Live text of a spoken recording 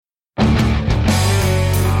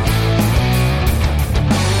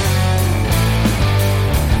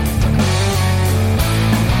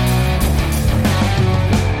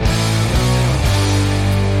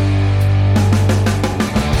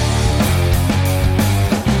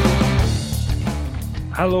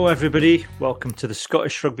Hello everybody, welcome to the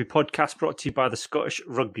Scottish Rugby Podcast brought to you by the Scottish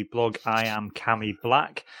Rugby blog. I am Cammy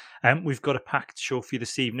Black. We've got a packed show for you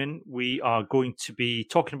this evening. We are going to be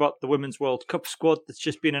talking about the Women's World Cup squad that's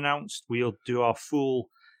just been announced. We'll do our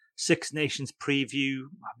full Six Nations preview,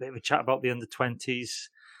 a bit of a chat about the under-20s,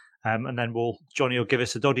 and then Johnny will give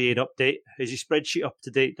us a Doddy Aid update. Is your spreadsheet up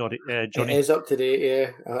to date, Johnny? It is up to date,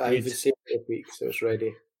 yeah. I even saved it this week, so it's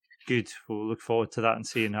ready. Good. We'll look forward to that and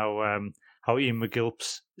seeing how Ian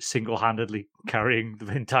McGilp's single-handedly carrying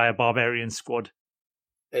the entire Barbarian squad.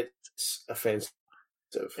 It's offensive,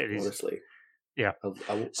 honestly. Yeah.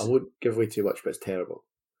 I won't give away too much, but it's terrible.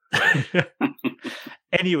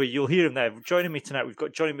 Anyway, you'll hear him there. Joining me tonight, we've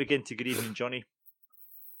got Johnny McGinty. Good evening, Johnny.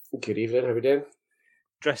 Good evening. How are we doing?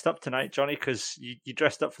 Dressed up tonight, Johnny, because you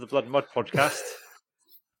dressed up for the Blood and Mud podcast.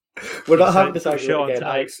 We're not having this argument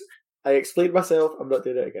again. I explained myself. I'm not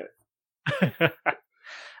doing it again.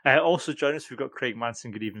 Also joining us, we've got Craig Manson.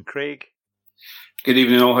 Good evening, Craig. Good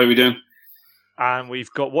evening, all. How are we doing? And we've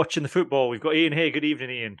got watching the football. We've got Ian Hay. Good evening,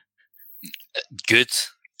 Ian. Good.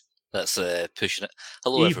 That's pushing it.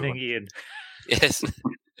 Hello, evening, everyone. Ian. Yes.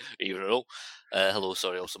 Evening, all. Hello.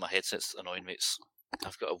 Sorry. Also, my headset's annoying me.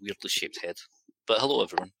 I've got a weirdly shaped head. But hello,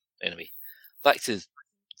 everyone. Anyway, back to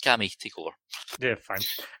Cammy. Take over. Yeah, fine.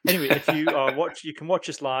 Anyway, if you are you can watch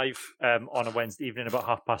us live on a Wednesday evening about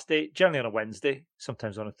 8:30. Generally on a Wednesday,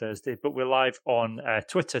 sometimes on a Thursday. But we're live on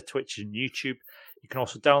Twitter, Twitch, and YouTube. You can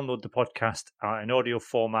also download the podcast in audio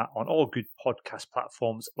format on all good podcast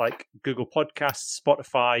platforms like Google Podcasts,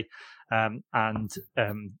 Spotify, and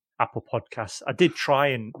Apple Podcasts. I did try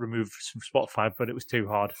and remove some Spotify, but it was too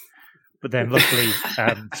hard. But then luckily,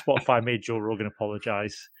 Spotify made Joe Rogan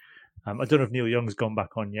apologise. I don't know if Neil Young's gone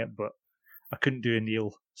back on yet, but I couldn't do a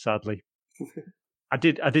Neil, sadly. I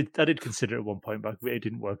did consider it at one point, but it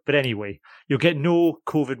didn't work. But anyway, you'll get no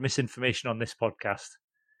COVID misinformation on this podcast.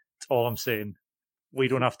 That's all I'm saying. We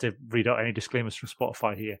don't have to read out any disclaimers from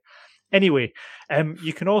Spotify here. Anyway,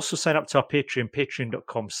 you can also sign up to our Patreon,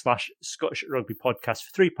 patreon.com/Scottish Rugby Podcast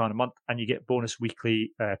for £3 a month, and you get bonus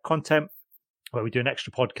weekly content where we do an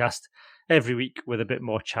extra podcast every week with a bit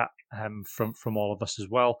more chat from all of us as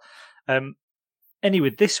well.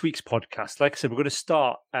 Anyway, this week's podcast, like I said, we're going to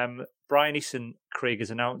start. Brian Eason, Craig,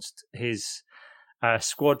 has announced his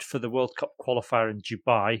squad for the World Cup qualifier in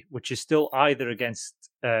Dubai, which is still either against,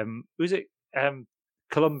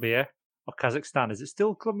 Colombia or Kazakhstan? Is it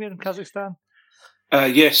still Colombia and Kazakhstan?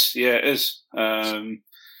 Yes, yeah, it is.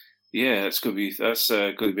 Yeah, that's going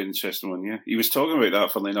to be an interesting one. Yeah, he was talking about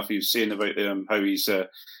that. Funnily enough, he was saying about how he's they're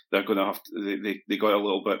going to have to, they got a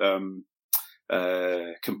little bit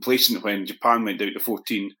complacent when Japan went down to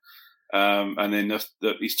 14, and then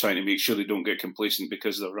he's trying to make sure they don't get complacent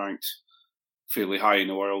because they're ranked fairly high in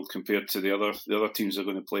the world compared to the other teams they're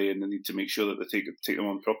going to play, and they need to make sure that they take them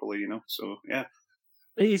on properly. You know, so yeah,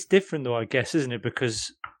 it's different though, I guess, isn't it?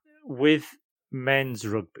 Because with men's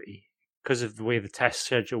rugby, because of the way the test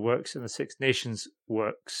schedule works and the Six Nations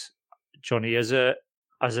works, Johnny, as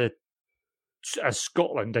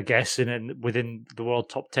Scotland, I guess, within the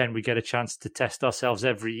World Top 10, we get a chance to test ourselves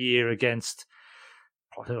every year against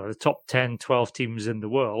the top 10, 12 teams in the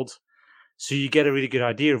world. So you get a really good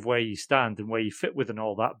idea of where you stand and where you fit with and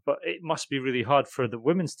all that. But it must be really hard for the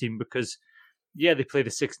women's team because, yeah, they play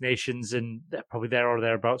the Six Nations and they're probably there or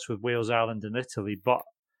thereabouts with Wales, Ireland and Italy. But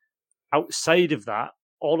outside of that,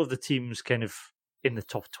 all of the teams kind of in the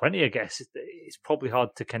top 20, I guess, it's probably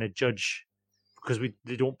hard to kind of judge because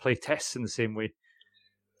they don't play tests in the same way.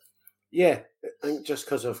 Yeah, I think just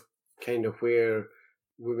because of kind of where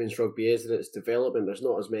women's rugby is in its development, there's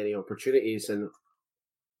not as many opportunities, and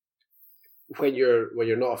when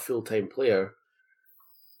you're not a full-time player,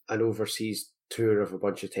 an overseas tour of a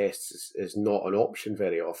bunch of tests is not an option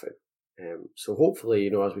very often. So hopefully,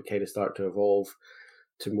 as we kind of start to evolve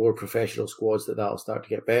to more professional squads, that'll start to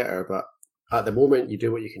get better. But at the moment, you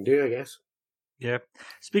do what you can do, I guess. Yeah.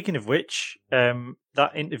 Speaking of which,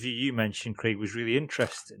 that interview you mentioned, Craig, was really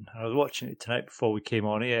interesting. I was watching it tonight before we came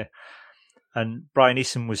on here, and Brian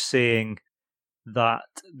Eason was saying that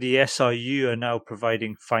the SRU are now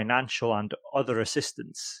providing financial and other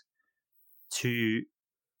assistance to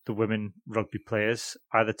the women rugby players,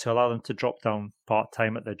 either to allow them to drop down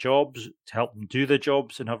part-time at their jobs, to help them do their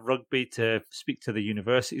jobs and have rugby, to speak to the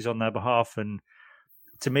universities on their behalf, and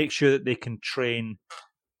to make sure that they can train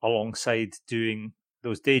alongside doing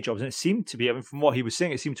those day jobs. And it seemed to be, from what he was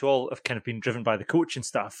saying, it seemed to all have kind of been driven by the coaching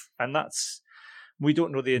staff. And we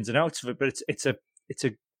don't know the ins and outs of it, but it's a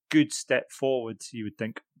good step forward, you would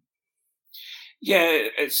think. Yeah,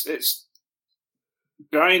 it's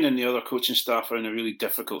Brian and the other coaching staff are in a really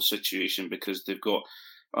difficult situation because they've got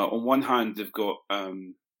on one hand, they've got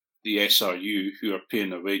the SRU who are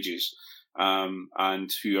paying their wages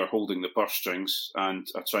and who are holding the purse strings and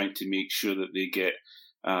are trying to make sure that they get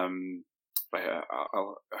a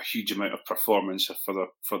huge amount of performance for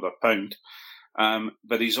their pound.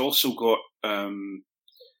 But he's also got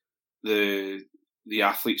the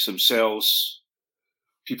athletes themselves,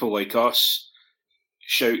 people like us,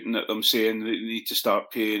 shouting at them saying that they need to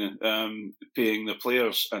start paying the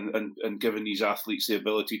players and giving these athletes the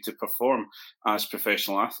ability to perform as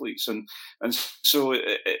professional athletes, and so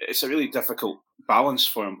it's a really difficult balance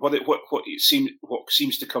for him. What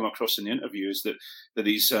seems to come across in the interview is that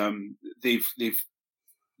he's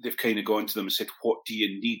they've kind of gone to them and said, what do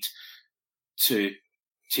you need to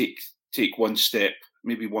take one step,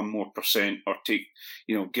 maybe 1% more,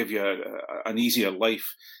 or give you an easier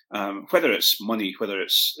life, whether it's money, whether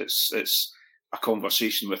it's a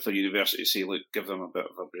conversation with the university, say, look, give them a bit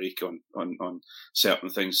of a break on certain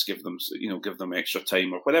things, give them extra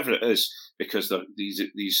time or whatever it is, because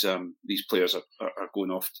these players are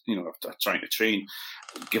going off, are trying to train,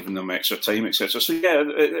 giving them extra time, etc. So yeah,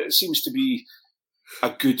 it seems to be a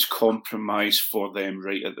good compromise for them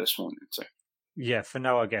right at this moment in time. Yeah, for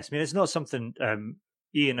now, I guess. I mean, it's not something,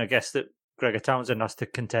 Ian, I guess, that Gregor Townsend has to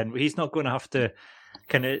contend with. He's not going to have to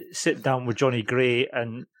kind of sit down with Johnny Gray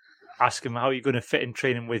and ask him how you're going to fit in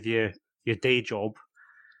training with your day job.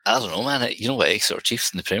 I don't know, man. You know what Exeter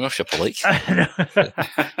Chiefs in the Premiership are like?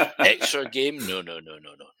 Extra game? No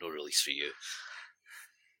release for you.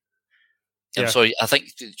 I'm sorry, I think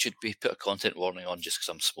it should be put a content warning on just because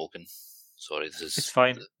I'm smoking. Sorry, it's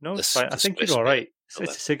fine. No, it's fine. I think you're all right.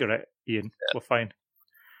 It's a cigarette, Ian. Yeah. We're fine.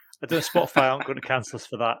 I don't know, Spotify aren't going to cancel us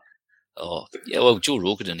for that. Oh, yeah, well, Joe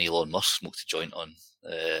Rogan and Elon Musk smoked a joint on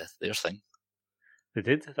their thing. They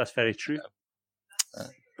did, that's very true.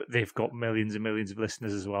 But they've got millions and millions of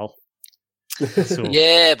listeners as well. So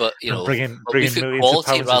yeah, but, bringing millions of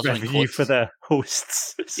pounds of revenue for their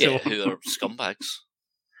hosts. Yeah, who are scumbags.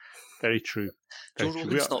 Very true. Joe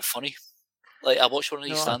Rogan's not funny. Like, I watched one of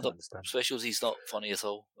these stand-up specials, he's not funny at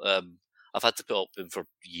all. I've had to put up him for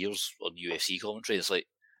years on UFC commentary. It's like,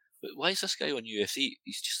 why is this guy on UFC?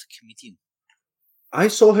 He's just a comedian. I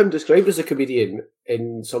saw him described as a comedian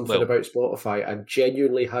in something about Spotify and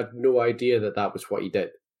genuinely had no idea that was what he did.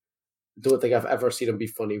 I don't think I've ever seen him be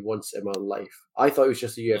funny once in my life. I thought he was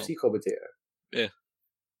just a UFC commentator. Yeah.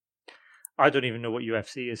 I don't even know what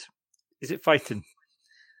UFC is. Is it fighting?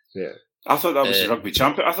 Yeah. I thought that was the rugby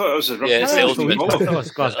champion. I thought it was the rugby. I thought it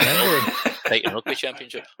was Glasgow. Fighting rugby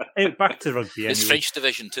championship. Back to rugby. It's French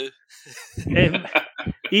Division 2.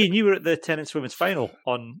 Ian, you were at the tennis women's final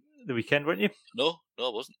on the weekend, weren't you? No, I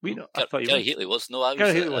wasn't. I thought you were. Gary Heatley was. No, I was.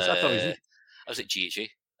 Gary Heatley was. I thought it was you. I was at GHA.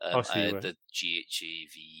 I had the GHA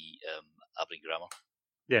v Aberdeen Grammar.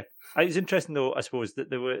 Yeah, it was interesting though. I suppose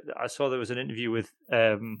that I saw there was an interview with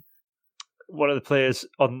one of the players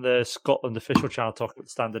on the Scotland official channel talking about the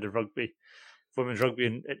standard of rugby, women's rugby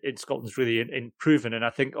in Scotland's really improving. And I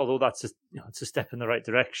think although that's it's a step in the right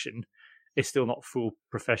direction, it's still not full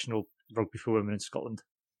professional rugby for women in Scotland.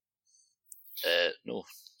 No,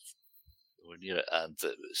 we're near it, and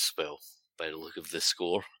it was, well, by the look of the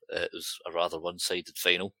score, it was a rather one-sided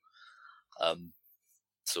final.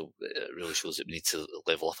 So it really shows that we need to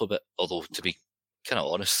level up a bit. Although, to be kind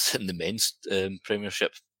of honest, in the men's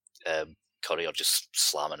Premiership, Curry are just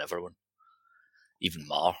slamming everyone. Even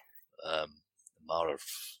Mar. Mar are...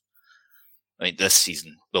 I mean, this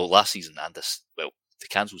season, well, last season and the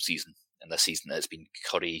cancelled season, and this season it's been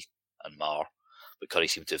Curry and Mar, but Curry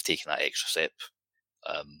seemed to have taken that extra step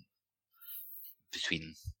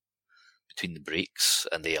between the breaks,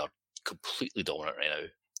 and they are completely dominant right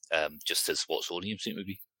now, just as Watsonium seem to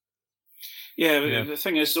be. Yeah, the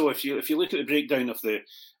thing is though, if you look at the breakdown of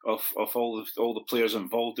all the players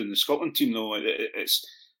involved in the Scotland team, though, it's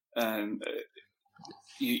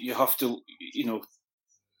you have to,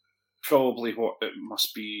 probably what it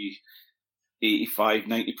must be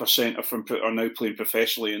 85-90% are now playing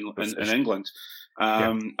professionally in England.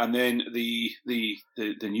 And then the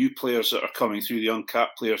new players that are coming through, the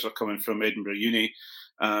uncapped players, are coming from Edinburgh Uni,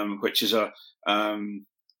 which is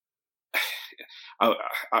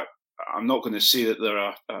I'm not going to say that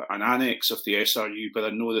they're an annex of the SRU, but I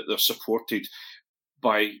know that they're supported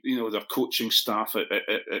by their coaching staff at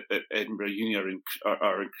Edinburgh Uni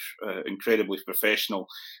are incredibly professional,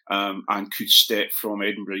 and could step from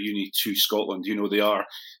Edinburgh Uni to Scotland. They are,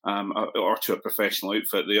 or to a professional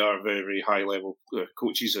outfit. They are very, very high level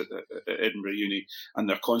coaches at Edinburgh Uni, and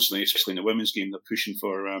they're constantly, especially in the women's game, they're pushing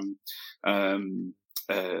for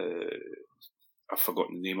I've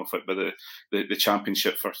forgotten the name of it, but the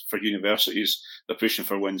championship for universities, they're pushing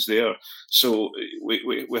for wins there. So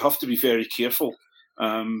we have to be very careful.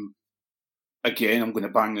 Again, I'm going to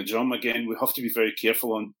bang the drum again. We have to be very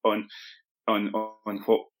careful on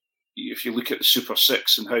what. If you look at the Super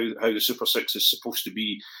Six and how the Super Six is supposed to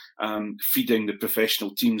be feeding the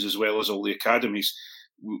professional teams as well as all the academies,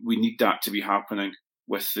 we need that to be happening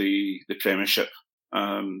with the Premiership,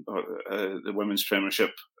 the Women's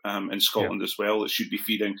Premiership in Scotland as well. It should be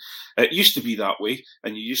feeding. It used to be that way,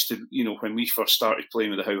 and you used to, when we first started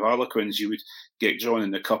playing with the Howe Harlequins, you would get drawn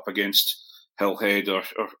in the cup against Hillhead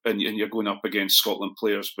and you're going up against Scotland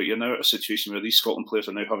players, but you're now at a situation where these Scotland players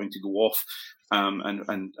are now having to go off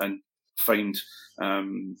and find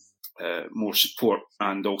more support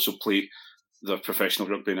and also play their professional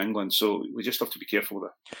rugby in England. So we just have to be careful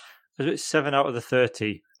with that. There's about 7 out of the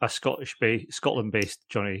 30 are Scotland-based,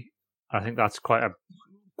 Johnny. I think that's quite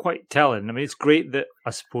telling. I mean, it's great that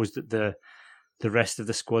I suppose that the rest of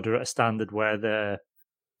the squad are at a standard where they're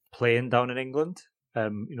playing down in England.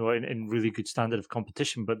 In really good standard of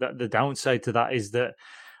competition. But the downside to that is that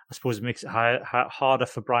I suppose it makes it harder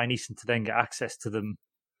for Brian Easton to then get access to them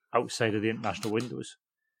outside of the international windows.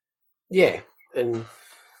 Yeah, and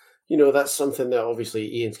that's something that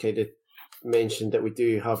obviously Ian's kind of mentioned, that we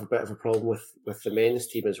do have a bit of a problem with the men's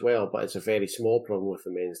team as well, but it's a very small problem with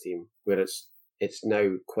the men's team, where it's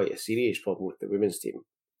now quite a serious problem with the women's team.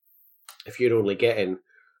 If you're only getting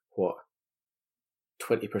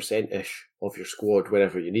 20%-ish of your squad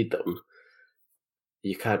wherever you need them,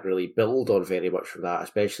 you can't really build on very much from that,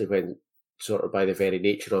 especially when sort of by the very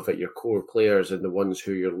nature of it, your core players and the ones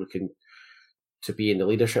who you're looking to be in the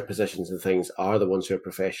leadership positions and things are the ones who are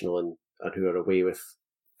professional and who are away with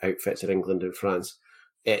outfits in England and France.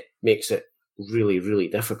 It makes it really, really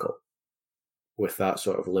difficult with that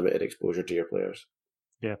sort of limited exposure to your players.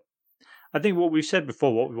 Yeah. I think what we've said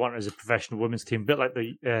before, what we want is a professional women's team, a bit like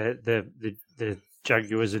the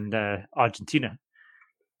Jaguars in Argentina,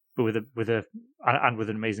 but with an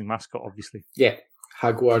amazing mascot, obviously. Yeah,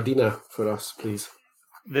 Jaguardina for us, please.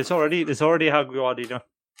 There's already Jaguardina.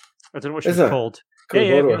 I don't know what she's called.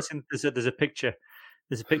 Yeah. There's a picture.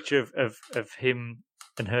 There's a picture of him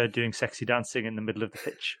and her doing sexy dancing in the middle of the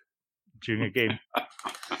pitch during a game.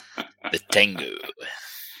 The tango.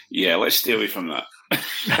 Yeah, let's stay away from that.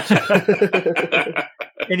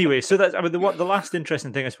 Anyway, so that's the last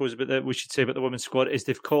interesting thing I suppose that we should say about the women's squad is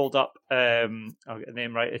they've called up. I'll get the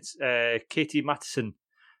name right. It's Katie Matheson,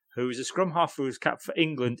 who's a scrum half who was capped for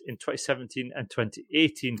England in 2017 and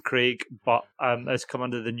 2018. Craig, but has come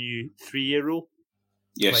under the new 3-year rule.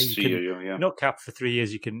 Yes, 3-year rule. Yeah, not capped for 3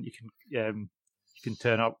 years. You can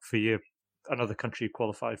turn up for another country you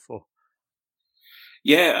qualified for.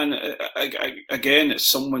 Yeah, and again, it's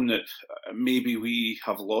someone that maybe we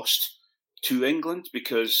have lost to England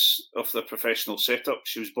because of the professional setup.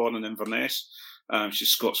 She was born in Inverness. She's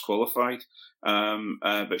Scots qualified,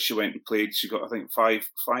 but she went and played. She got, I think, five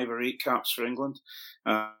or eight caps for England,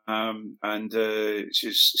 and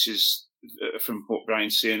she's from what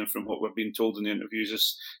Brian's saying and from what we're being told in the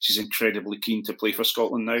interviews, she's incredibly keen to play for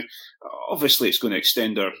Scotland now. Obviously, it's going to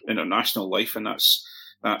extend her international life, and that's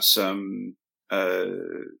that's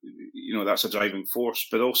a driving force.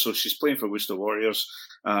 But also, she's playing for Worcester Warriors.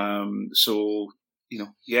 I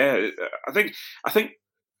think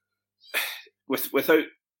without,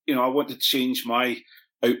 I want to change my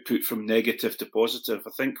output from negative to positive.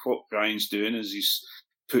 I think what Brian's doing is he's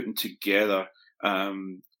putting together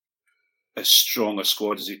as strong a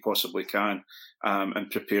squad as he possibly can, and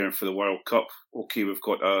preparing for the World Cup. Okay, we've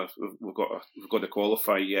got to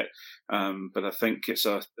qualify yet, but I think it's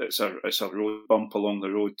a road bump along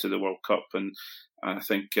the road to the World Cup, and I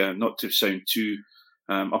think not to sound too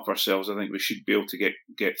up ourselves, I think we should be able to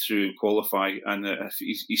get through and qualify. And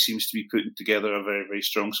he seems to be putting together a very, very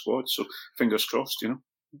strong squad. So fingers crossed,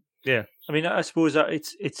 Yeah, I mean, I suppose that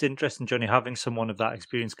it's interesting, Johnny, having someone of that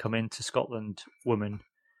experience come into Scotland women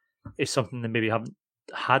is something they maybe haven't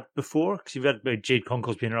had before, because you've had Jade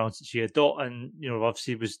Conkle's been around since year dot, and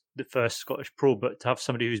obviously was the first Scottish pro, but to have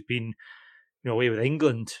somebody who's been away with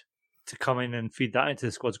England to come in and feed that into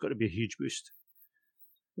the squad's got to be a huge boost.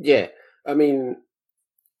 Yeah, I mean,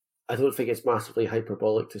 I don't think it's massively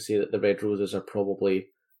hyperbolic to say that the Red Roses are probably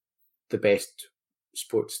the best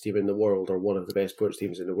sports team in the world, or one of the best sports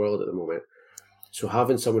teams in the world at the moment. So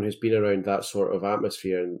having someone who's been around that sort of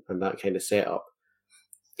atmosphere and that kind of setup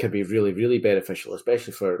can be really, really beneficial,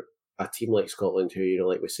 especially for a team like Scotland who,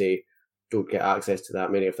 like we say, don't get access to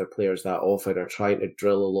that many of their players that often, are trying to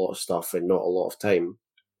drill a lot of stuff in not a lot of time.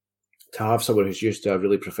 To have someone who's used to a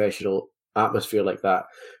really professional atmosphere like that,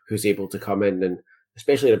 who's able to come in and,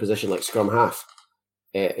 especially in a position like scrum half,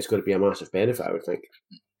 is going to be a massive benefit, I would think.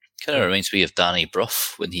 Kind of reminds me of Danny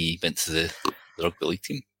Brough when he went to the rugby league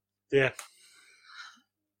team. Yeah.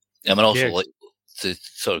 I mean, also like to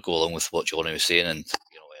sort of go along with what Johnny was saying, and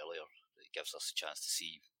earlier, it gives us a chance to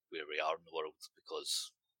see where we are in the world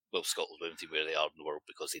because, well, Scotland's women's team where they are in the world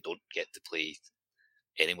because they don't get to play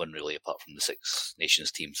anyone really apart from the Six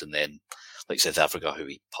Nations teams, and then like South Africa, who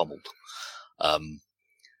we pummeled.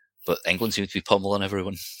 But England seems to be pummeling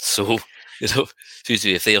everyone. So seems to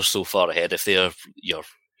be if they are so far ahead, if they are your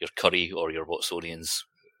Curry or your Watsonians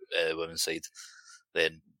women's side,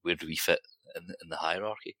 then where do we fit in the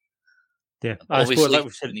hierarchy? Yeah, I suppose, like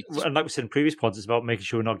we said in previous pods, it's about making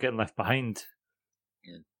sure we're not getting left behind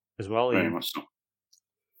as well. Very much so.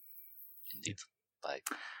 Indeed. By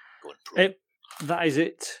going pro. That is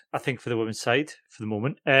it, I think, for the women's side for the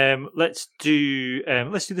moment. Let's do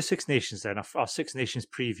the Six Nations then. Our Six Nations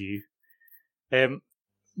preview.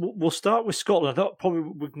 We'll start with Scotland. I thought probably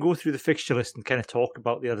we can go through the fixture list and kind of talk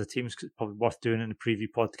about the other teams because it's probably worth doing in a preview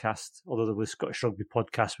podcast. Although there was Scottish Rugby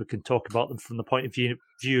podcast, we can talk about them from the point of view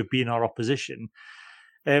of being our opposition.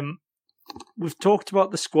 We've talked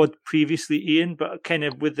about the squad previously, Ian, but kind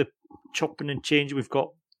of with the chopping and changing, we've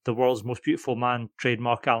got the world's most beautiful man,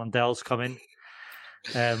 trademark Alan Dell's coming.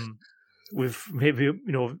 We've maybe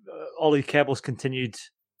Ollie Kebble's continued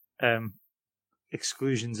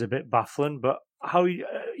exclusions a bit baffling, but how do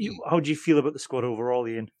you feel about the squad overall,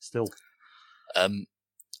 Ian? Still, apart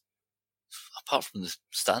from the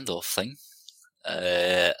standoff thing,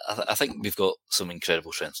 I think we've got some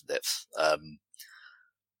incredible strength and depth,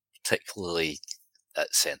 particularly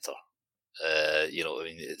at centre.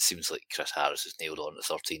 It seems like Chris Harris is nailed on at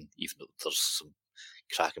 13, even though there's some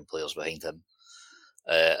cracking players behind him.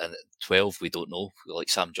 And at 12, we don't know. Like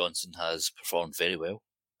Sam Johnson has performed very well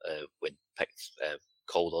when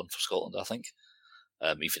called on for Scotland, I think.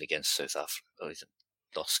 Even against South Africa.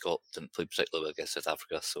 North Scott didn't play particularly well against South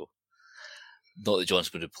Africa, so not that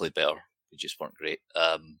Johnson would have played better. We just weren't great.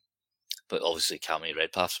 But obviously Cammy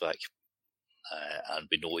Redpath's back. And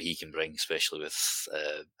we know what he can bring, especially with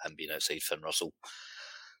him being outside Finn Russell.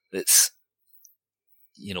 It's,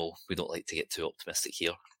 we don't like to get too optimistic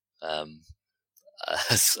here.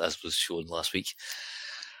 As was shown last week.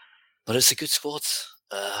 But it's a good squad.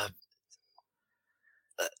 I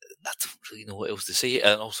don't really know what else to say.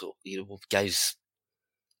 And also, guys,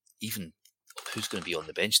 even who's going to be on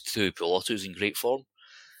the bench too? Pulotu's in great form.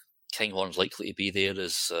 Kinghorn's likely to be there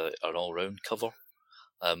as an all-round cover.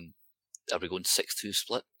 Are we going 6-2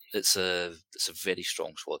 split? It's a very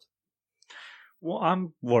strong squad. What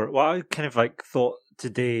I kind of thought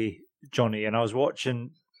today, Johnny, and I was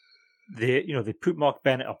watching. They put Mark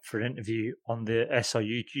Bennett up for an interview on the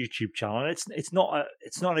SRU YouTube channel. And it's not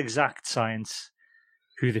an exact science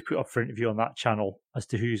who they put up for an interview on that channel as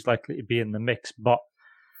to who's likely to be in the mix, but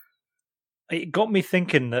it got me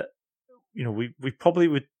thinking that we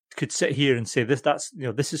probably could sit here and say this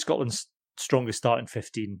is Scotland's strongest starting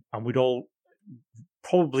 15, and we'd all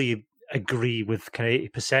probably agree with kind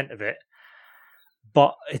of 80% of it.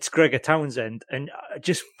 But it's Gregor Townsend, and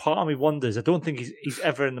just part of me wonders, I don't think he's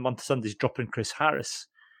ever in the month of Sundays dropping Chris Harris,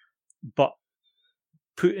 but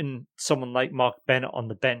putting someone like Mark Bennett on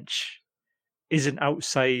the bench isn't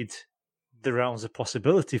outside the realms of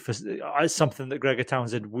possibility for something that Gregor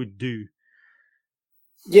Townsend would do.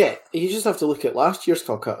 Yeah, you just have to look at last year's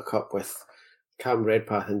Calcutta Cup with Cam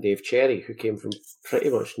Redpath and Dave Cherry, who came from pretty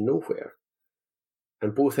much nowhere,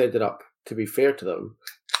 and both ended up, to be fair to them,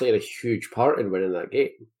 playing a huge part in winning that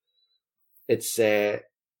game. It's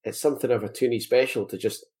something of a Toonie special to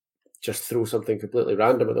just throw something completely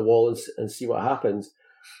random at the wall and see what happens.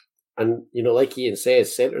 And like Ian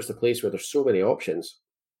says, centre's the place where there's so many options.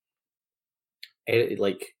 I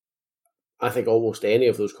think almost any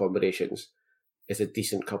of those combinations is a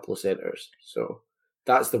decent couple of centres. So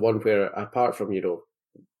that's the one where, apart from we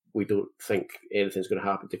don't think anything's going to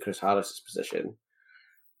happen to Chris Harris's position,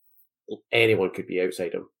 anyone could be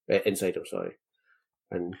inside him, sorry.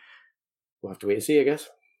 And we'll have to wait and see, I guess.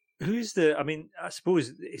 I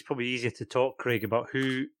suppose it's probably easier to talk, Craig, about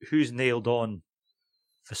who's nailed on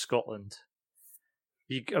for Scotland.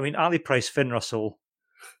 Ali Price, Finn Russell,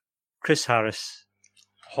 Chris Harris,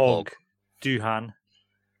 Hogg, Duhan,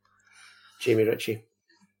 Jamie Ritchie.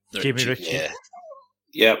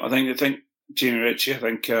 Yeah. I think Jamie Ritchie. I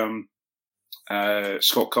think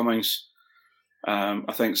Scott Cummings.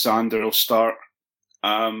 I think Zander will start.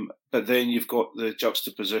 But then you've got the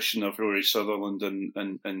juxtaposition of Rory Sutherland and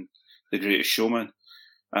The Greatest Showman.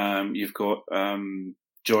 You've got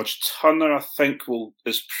George Turner, I think,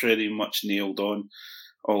 is pretty much nailed on.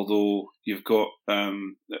 Although you've got,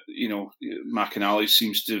 McInally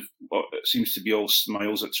seems to be all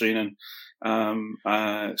smiles at training.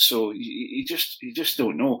 So you just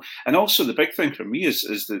don't know. And also the big thing for me is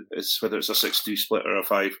whether it's a 6-2 split or a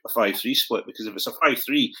 5-3 split. Because if it's a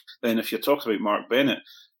 5-3, then if you're talking about Mark Bennett,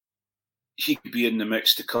 he could be in the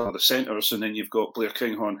mix to cover the centres, and then you've got Blair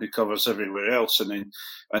Kinghorn who covers everywhere else, and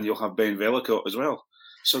you'll have Ben Velikot as well.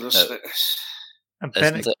 So there's and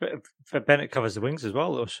Bennett covers the wings as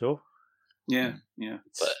well, though. So yeah.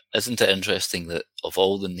 But isn't it interesting that of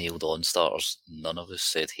all the nailed on starters, none of us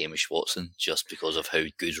said Hamish Watson just because of how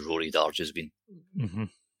good Rory Darge has been? Mm-hmm.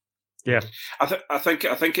 Yeah, I think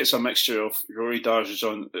it's a mixture of Rory Darge is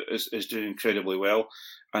doing incredibly well,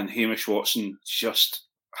 and Hamish Watson just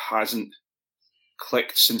hasn't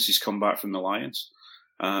clicked since he's come back from the Lions.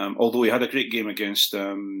 Although he had a great game against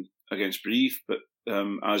Brive, but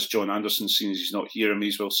as John Anderson, seems he's not here, I may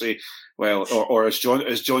as well say, well, or as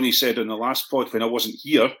Johnny said on the last pod when I wasn't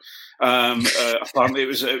here, apparently it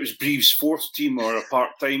was Brive's fourth team or a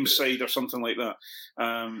part-time side or something like that.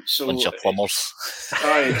 So bunch of plumbers.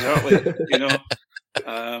 Aye, exactly.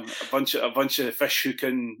 A bunch of fish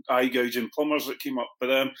hooking, eye gouging plumbers that came up.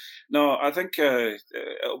 But no, I think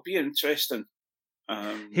it'll be interesting.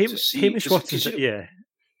 To see. Hamish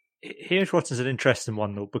Watson's an interesting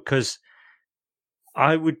one though, because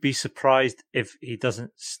I would be surprised if he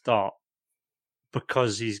doesn't start,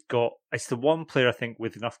 because it's the one player I think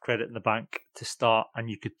with enough credit in the bank to start, and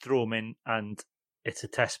you could throw him in and it's a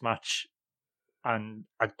test match, and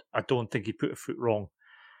I don't think he put a foot wrong.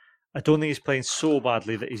 I don't think he's playing so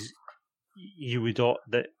badly that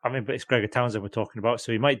but it's Gregor Townsend we're talking about,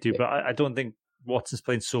 so he might do, but I don't think Watson's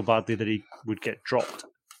playing so badly that he would get dropped.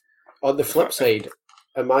 On the flip side,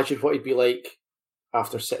 imagine what he'd be like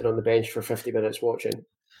after sitting on the bench for 50 minutes watching.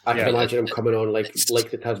 I can imagine him coming on like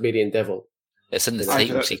the Tasmanian Devil. It's in the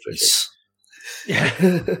title sequence. Yeah,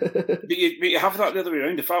 but you have that the other way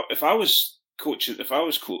around. If I was coaching,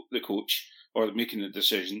 the coach or making the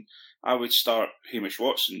decision, I would start Hamish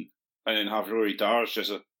Watson and then have Rory Darge as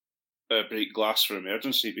a break glass for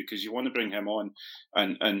emergency, because you want to bring him on,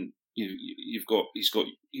 and he's got this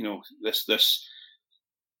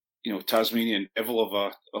Tasmanian Devil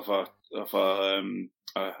of a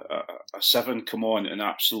 7 come on and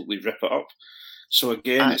absolutely rip it up. So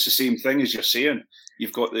again, it's the same thing as you're saying.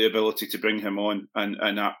 You've got the ability to bring him on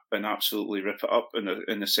and absolutely rip it up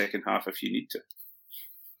in the second half if you need to.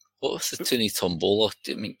 What was the Tony Tombola?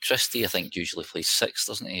 I mean, Christie, I think, usually plays 6,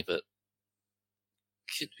 doesn't he? But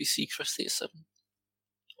could we see Christie at 7?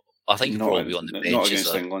 I think he'll probably be on the bench not against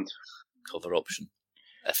as a England cover option,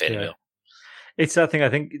 if anywhere. Yeah. It's that thing. I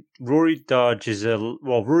think Rory Darge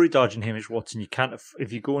Rory Darge and Hamish Watson. You can't,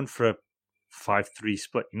 if you're going for a 5-3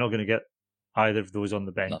 split, you're not going to get either of those on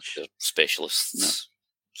the bench. Not specialists. No.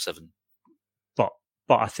 7. But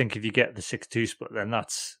I think if you get the 6-2 split, then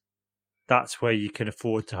that's where you can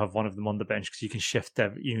afford to have one of them on the bench, because you can shift.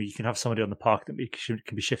 You can have somebody on the park that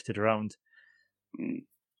can be shifted around.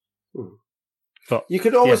 But you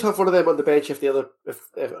could always have one of them on the bench if on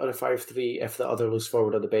a 5-3, if the other loose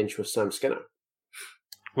forward on the bench was Sam Skinner.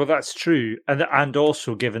 Well, that's true, and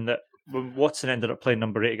also given that Watson ended up playing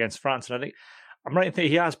number 8 against France, and I think I'm right in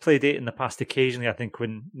thinking he has played 8 in the past occasionally. I think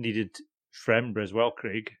when needed for Edinburgh as well,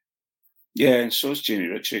 Craig. Yeah, and so is Jamie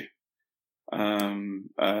Ritchie.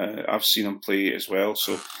 I've seen him play as well,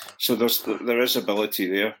 so there is ability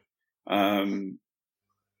there.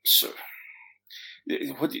 So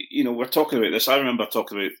we're talking about this. I remember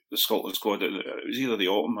talking about the Scotland squad. It was either the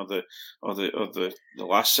autumn or the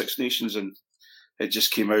last Six Nations, and it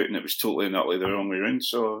just came out and it was totally and utterly the wrong way around.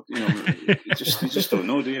 So you just don't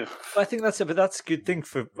know, do you? I think that's a good thing.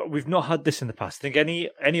 We've not had this in the past. I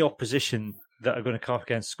think any opposition that are going to come up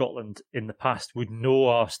against Scotland in the past would know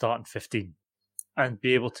our starting 15 and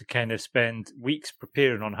be able to kind of spend weeks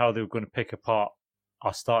preparing on how they were going to pick apart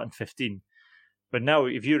our starting 15. But now,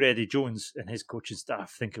 if you're Eddie Jones and his coaching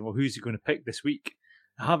staff thinking, well, who's he going to pick this week?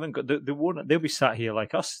 They'll be sat here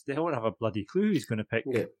like us. They won't have a bloody clue who he's going to pick.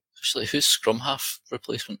 Yeah. Actually, who's scrum half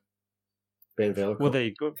replacement? Ben Velikot. Well, there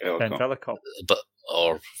you go. Ben Velikot.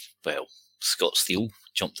 Scott Steele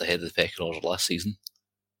jumped ahead of the pecking order last season.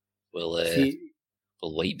 Will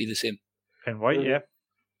White be the same? Ben White, yeah.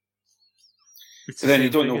 But then you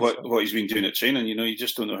don't know what he's been doing at training. You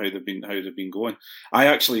just don't know how they've been going. I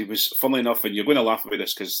actually was, funnily enough, and you're going to laugh about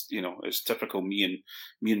this because it's typical me and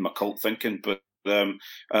my cult thinking. But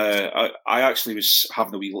I actually was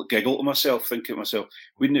having a wee giggle to myself, thinking to myself,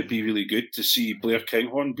 wouldn't it be really good to see Blair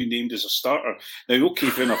Kinghorn be named as a starter? Now, okay,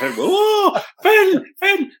 fair enough.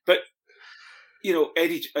 Finn, but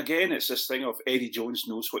Eddie again. It's this thing of Eddie Jones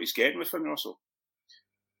knows what he's getting with Finn Russell.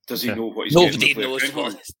 Does he know what he's Nobody getting? knows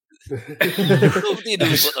Nobody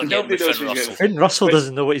knows what they're getting with Finn Russell. Finn Russell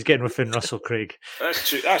doesn't know what he's getting with Finn Russell, Craig. That's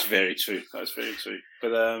true. That's very true.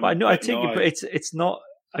 But I know. I take it, but it's not.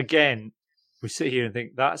 Again, we sit here and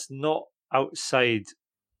think that's not outside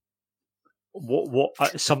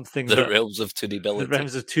what something the realms of tunability. The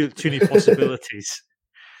realms of tuning possibilities.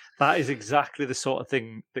 That is exactly the sort of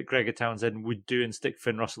thing that Gregor Townsend would do and stick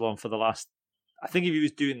Finn Russell on for the last. I think if he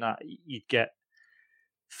was doing that, you'd get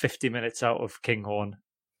 50 minutes out of Kinghorn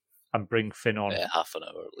and bring Finn on. Yeah, half an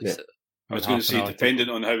hour at least. Yeah. I was going to say, depending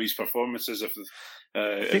on how his performance is, if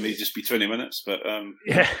it may just be 20 minutes. But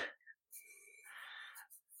yeah,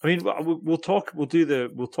 I mean, we'll talk.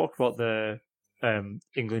 We'll talk about the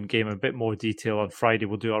England game in a bit more detail on Friday.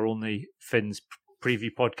 We'll do our only Finn's preview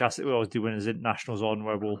podcast that we always do when his internationals on,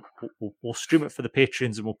 where we'll stream it for the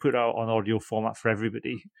patrons and we'll put it out on audio format for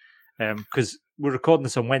everybody. Because we're recording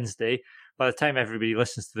this on Wednesday. By the time everybody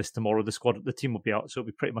listens to this tomorrow, the team will be out, so it'll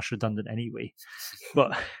be pretty much redundant anyway.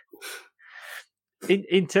 But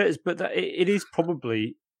in terms, it is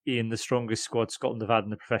probably in the strongest squad Scotland have had in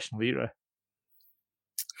the professional era.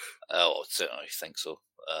 Oh, certainly think so.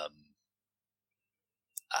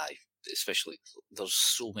 Especially there's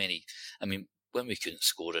so many. I mean, when we couldn't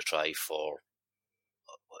score a try for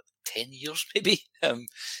 10 years, maybe. The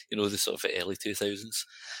sort of early 2000s.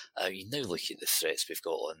 You now look at the threats we've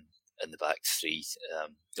got on in the back three.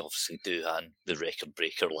 Obviously, Doohan, the record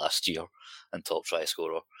breaker last year, and top try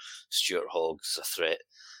scorer. Stuart Hogg's a threat.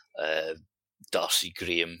 Darcy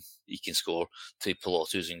Graham, he can score. Tay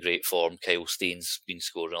Piloto's in great form. Kyle Staines been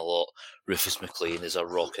scoring a lot. Rufus McLean is a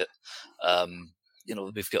rocket.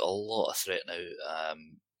 We've got a lot of threat now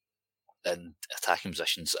in attacking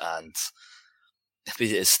positions, and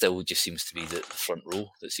it still just seems to be the front row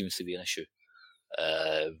that seems to be an issue.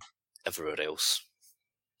 Everywhere else,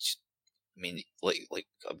 I mean, like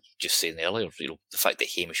I was just saying earlier, the fact that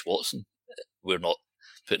Hamish Watson, we're not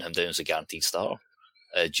putting him down as a guaranteed starter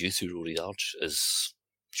due to Rory Darge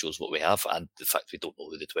shows what we have, and the fact we don't know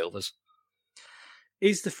who the 12 is.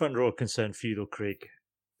 Is the front row a concern for you though, Craig?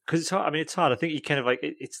 Because it's hard. I mean, it's hard. I think you kind of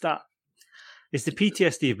it's the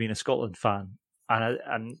PTSD of being a Scotland fan,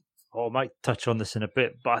 and I might touch on this in a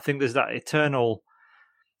bit, but I think there's that eternal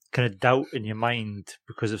kind of doubt in your mind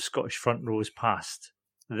because of Scottish front rows past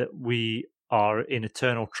that we are in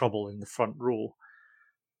eternal trouble in the front row.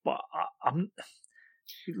 But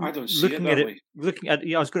I don't see it that way. Looking at,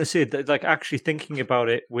 I was going to say that, like, actually thinking about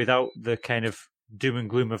it without the kind of doom and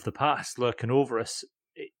gloom of the past lurking over us,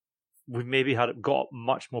 we've maybe got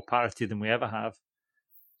much more parity than we ever have.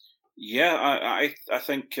 Yeah, I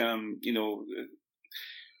think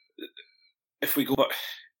if we go,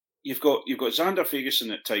 you've got Xander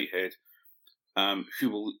Ferguson at tight head,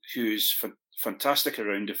 who's fantastic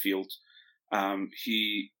around the field.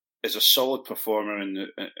 He is a solid performer in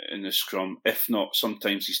the scrum. If not,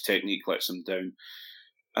 sometimes his technique lets him down.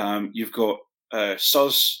 You've got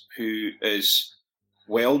Suz, who is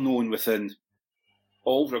well known within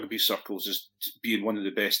all rugby circles as being one of the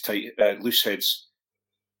best loose heads,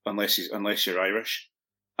 unless you're Irish.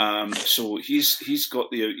 So he's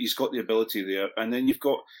got the ability there, and then you've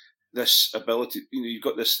got this ability. You've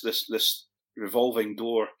got this revolving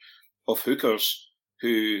door of hookers.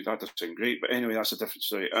 Who, that doesn't sound great, but anyway, that's a different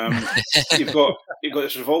story. You've got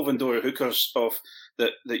this revolving door of hookers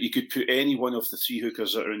that you could put any one of the three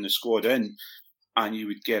hookers that are in the squad in, and you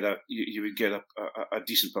would get a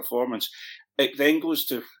decent performance. It then goes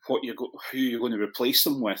to who you're going to replace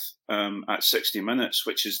them with at 60 minutes,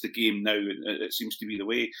 which is the game now. It seems to be the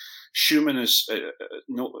way. Schumann is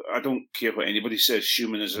no. I don't care what anybody says.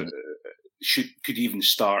 Schumann could even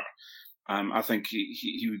start. I think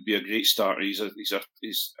he would be a great starter. He's around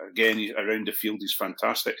the field. He's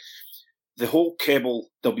fantastic. The whole Kebble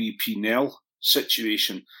WP Nel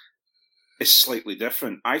situation is slightly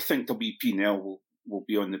different. I think WP Nel will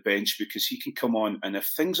be on the bench because he can come on, and if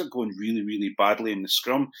things are going really, really badly in the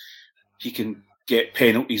scrum, he can get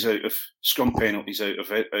scrum penalties out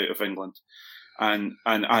of England, and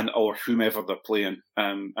or whomever they're playing.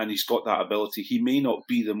 And he's got that ability. He may not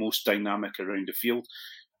be the most dynamic around the field,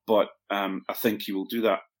 but I think he will do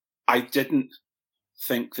that. I didn't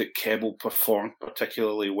think that Kebble performed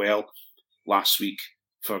particularly well last week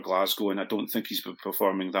for Glasgow, and I don't think he's been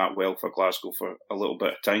performing that well for Glasgow for a little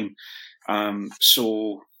bit of time.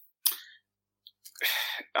 So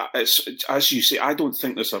it's, as you say, I don't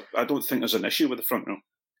think there's an issue with the front row.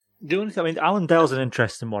 The only thing, Alan Dell's an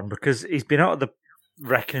interesting one because he's been out of the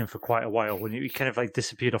reckoning for quite a while. When he kind of like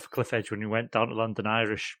disappeared off a cliff edge when he went down to London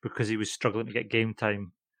Irish because he was struggling to get game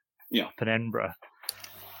time. Yeah, up in Edinburgh.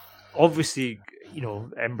 Obviously,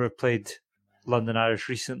 Edinburgh played London Irish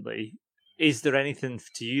recently. Is there anything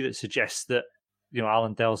to you that suggests that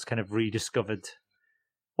Alan Dell's kind of rediscovered,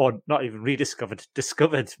 or not even rediscovered,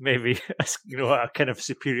 discovered maybe a kind of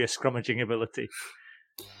superior scrummaging ability?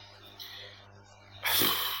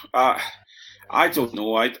 I don't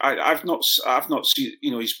know. I've not seen.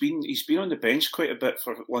 He's been on the bench quite a bit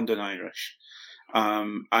for London Irish,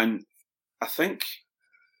 and I think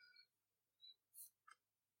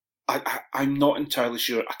I'm not entirely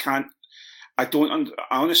sure. I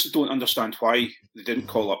honestly don't understand why they didn't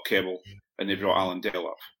call up Keble and they brought Alan Dell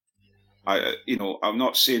up. I'm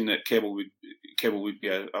not saying that Keble would be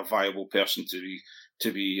a viable person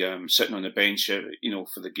to be sitting on the bench,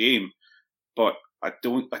 for the game, but I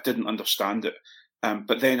didn't understand it.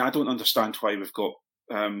 But then I don't understand why we've got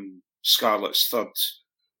Scarlett's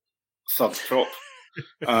third prop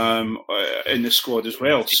in the squad as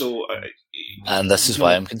well. So, and this is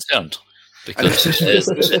why I'm concerned, because it's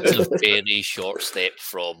a very short step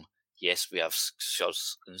from, yes, we have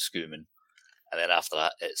Shuz and Schoeman, and then after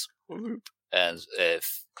that it's whoop, and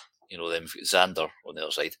if then we've got Xander on the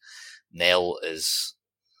other side. Nell is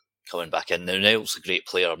coming back in. Now, Nell's a great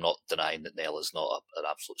player. I'm not denying that Nell is not an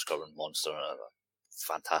absolute scrumming monster and a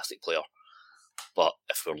fantastic player. But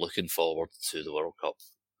if we're looking forward to the World Cup,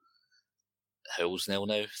 how old's Nell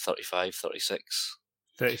now? 35, 36?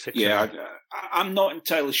 36. Yeah, I'm not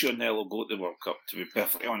entirely sure Nell will go to the World Cup, to be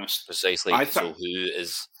perfectly honest. Precisely. So who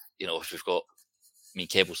is, if we've got,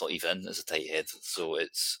 Keble's not even in as a tight head, so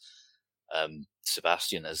it's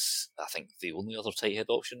Sebastian is, I think, the only other tight head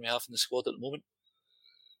option we have in the squad at the moment.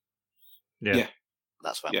 Yeah.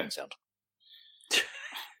 That's why I'm concerned.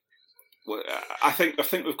 Well, I think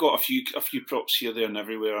we've got a few props here, there, and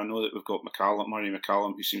everywhere. I know that we've got Murray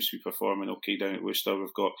McCallum, who seems to be performing okay down at Worcester.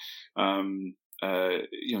 We've got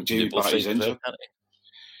Jamie Batty's injured.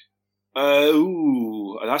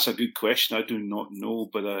 That's a good question. I do not know,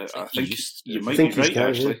 but I think you might be right,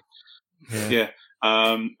 actually. Yeah.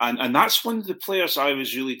 And that's one of the players I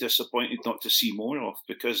was really disappointed not to see more of,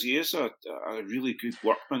 because he is a really good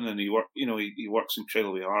workman, and he works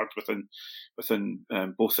incredibly hard within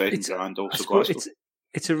both Edinburgh and also Glasgow.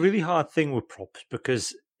 It's a really hard thing with props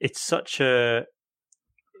because it's such a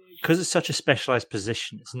specialised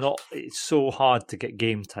position. It's so hard to get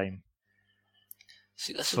game time.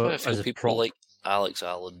 See, this is where I feel people like Alex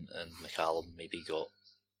Allen and McCallum maybe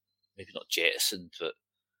not jettisoned, but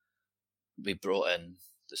we brought in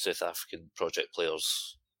the South African project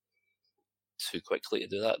players too quickly to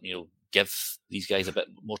do that. Give these guys a bit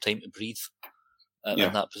more time to breathe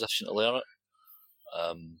in that position to learn it,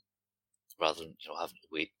 rather than having to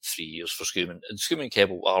wait 3 years for Schoeman. And Schoeman and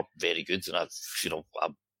Keble are very good, and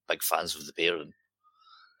I'm big fans of the pair. And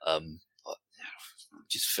but I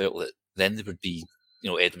just felt that then there would be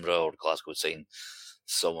Edinburgh or Glasgow would sign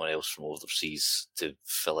someone else from overseas to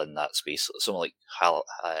fill in that space. Someone like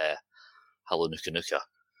Halunuka,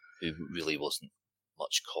 who really wasn't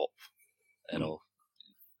much cop.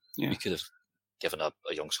 We could have given a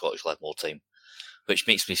young Scottish lad more time, which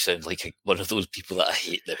makes me sound like one of those people that I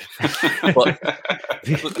hate now. but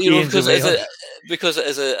because it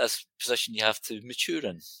is a position you have to mature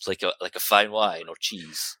in. It's like a fine wine or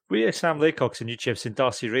cheese. We had Sam Laycox on YouTube saying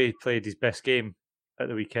Darcy Ray played his best game at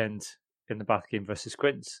the weekend in the Bath game versus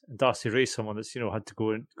Quince, and Darcy Ray's someone that's had to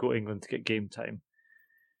go to England to get game time.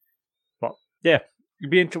 But yeah, it'd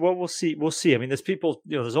be interesting. Well, we'll see. I mean, there's people.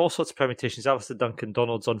 There's all sorts of permutations. Alistair Duncan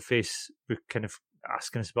Donald's on Facebook kind of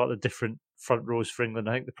asking us about the different front rows for England.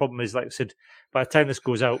 I think the problem is, like I said, by the time this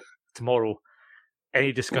goes out tomorrow,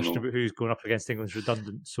 any discussion about who's going up against England is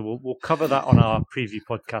redundant. So we'll cover that on our preview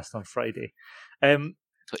podcast on Friday.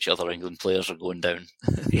 Which other England players are going down?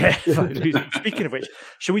 Yeah. Speaking of which,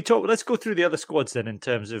 shall we talk? Let's go through the other squads then in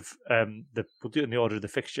terms of we'll do it in the order of the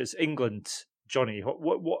fixtures. England, Johnny,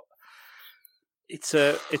 what? It's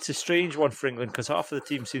a strange one for England because half of the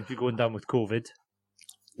team seems to be going down with COVID.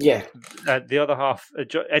 Yeah. The other half,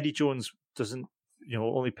 Eddie Jones doesn't,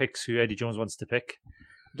 only picks who Eddie Jones wants to pick.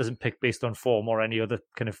 Doesn't pick based on form or any other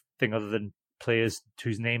kind of thing other than players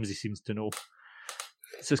whose names he seems to know.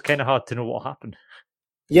 So it's kind of hard to know what happened.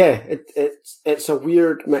 Yeah, it's a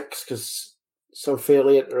weird mix because some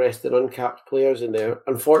fairly interesting uncapped players in there.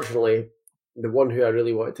 Unfortunately, the one who I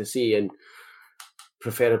really wanted to see, and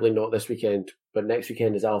preferably not this weekend, but next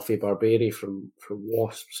weekend, is Alfie Barberi from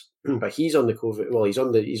Wasps. But he's on the COVID. Well, he's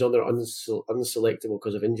on their unselectable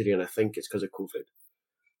because of injury, and I think it's because of COVID.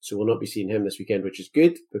 So we'll not be seeing him this weekend, which is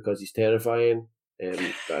good because he's terrifying.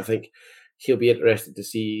 But I think he'll be interested to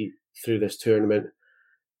see through this tournament.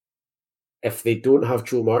 If they don't have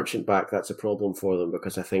Joe Marchant back, that's a problem for them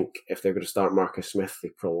because I think if they're going to start Marcus Smith, they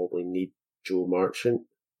probably need Joe Marchant.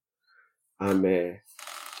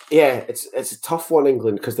 It's a tough one,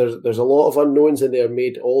 England, because there's a lot of unknowns in there,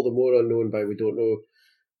 made all the more unknown by we don't know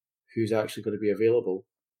who's actually going to be available.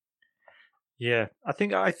 Yeah, I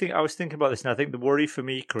think I was thinking about this, and I think the worry for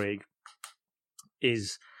me, Craig,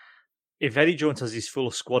 is if Eddie Jones has his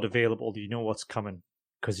full squad available, you know what's coming,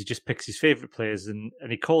 because he just picks his favourite players and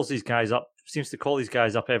he calls these guys up, seems to call these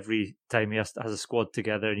guys up every time he has a squad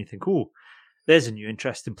together, and you think, oh, there's a new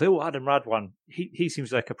interesting player. Oh, Adam Radwan, he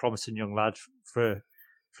seems like a promising young lad from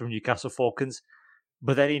Newcastle Falcons,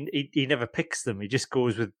 but then he never picks them. He just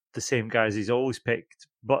goes with the same guys he's always picked,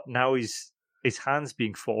 but now his hand's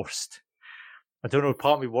being forced. I don't know,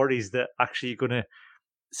 part of me worries that actually you're going to,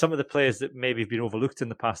 some of the players that maybe have been overlooked in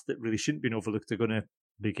the past that really shouldn't have been overlooked are going to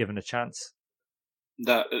be given a chance.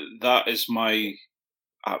 That is my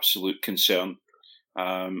absolute concern.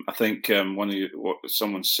 I think what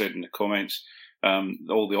someone said in the comments,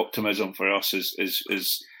 all the optimism for us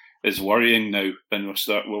is worrying now, and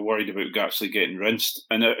we're worried about actually getting rinsed.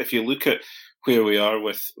 And if you look at where we are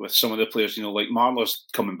with some of the players, like Marler's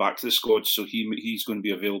coming back to the squad, so he's going to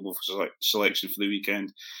be available for selection for the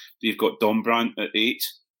weekend. You've got Dombrandt at 8.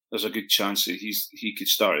 There's a good chance that he could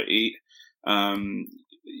start at 8.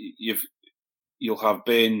 You'll have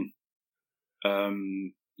Ben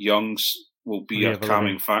Youngs will be a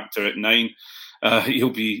calming factor at 9.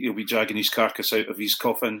 He'll be dragging his carcass out of his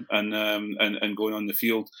coffin and going on the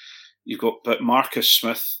field. But Marcus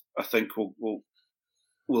Smith, I think, will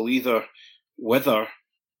either wither.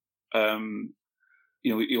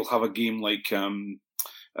 You'll have a game like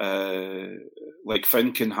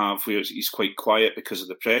Finn can have, where he's quite quiet because of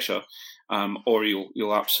the pressure, or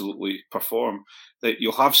you'll absolutely perform. That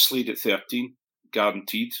you'll have Slade at 13,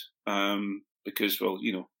 guaranteed, because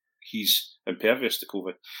he's impervious to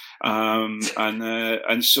COVID, and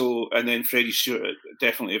then Freddie Stewart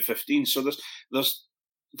definitely at 15. So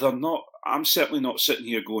they're not. I'm certainly not sitting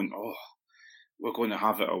here going, oh, we're going to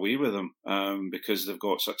have it away with them, because they've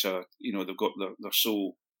got such a,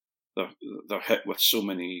 they're hit with so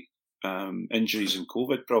many injuries and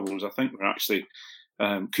COVID problems. I think we're actually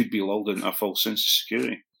could be lulled into a false sense of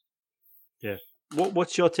security. Yeah.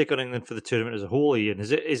 What's your take on England for the tournament as a whole, Ian?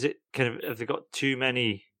 Is it kind of, have they got too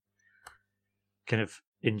many kind of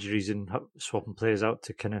injuries and swapping players out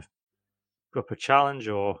to kind of go up a challenge,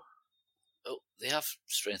 or? Well, they have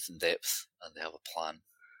strength and depth, and they have a plan.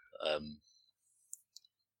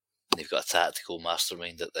 They've got a tactical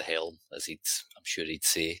mastermind at the helm, as I'm sure he'd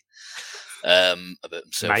say about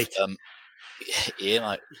himself. Right. Yeah,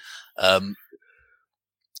 mate.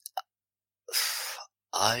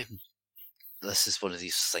 This is one of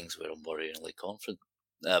these things where I'm worryingly confident.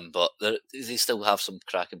 But they still have some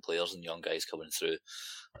cracking players and young guys coming through.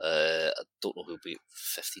 I don't know who'll be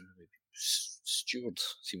 15. Maybe Stewart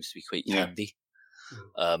seems to be quite handy.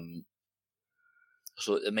 So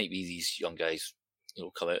it might be these young guys,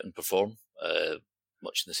 come out and perform,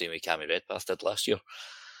 much in the same way Cammy Redpath did last year.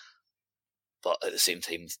 But at the same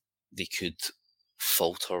time, they could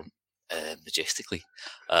falter majestically.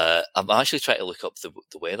 I'm actually trying to look up the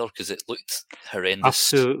weather, because it looked horrendous.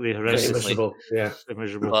 Absolutely horrendous. Miserable. Yeah,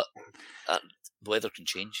 miserable. But the weather can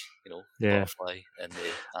change, butterfly in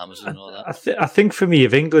the Amazon and all that. I think for me,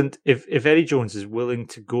 if England, if Eddie Jones is willing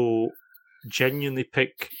to go genuinely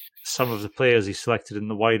pick some of the players he selected in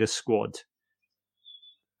the wider squad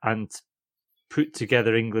and put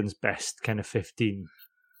together England's best kind of 15,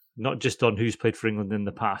 not just on who's played for England in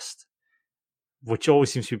the past, which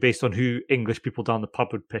always seems to be based on who English people down the pub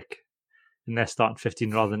would pick in their starting 15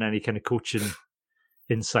 rather than any kind of coaching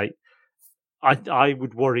insight. I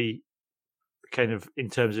would worry kind of in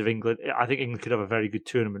terms of England. I think England could have a very good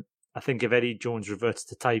tournament. I think if Eddie Jones reverts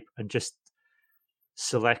to type and just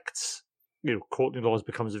selects, Courtney Laws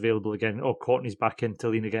becomes available again, or Courtney's back in to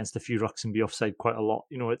lean against a few rucks and be offside quite a lot.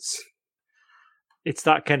 It's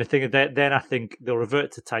that kind of thing. Then I think they'll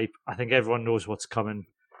revert to type. I think everyone knows what's coming,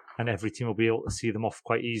 and every team will be able to see them off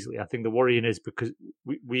quite easily. I think the worrying is because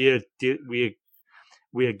we are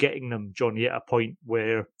getting them, Johnny, at a point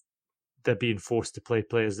where they're being forced to play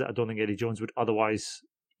players that I don't think Eddie Jones would otherwise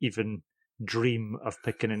even dream of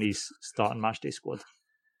picking in his starting matchday squad.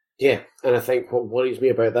 Yeah, and I think what worries me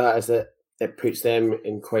about that is that it puts them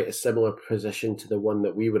in quite a similar position to the one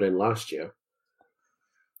that we were in last year,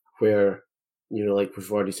 where, like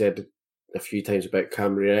we've already said a few times about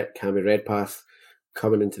Cammy Redpath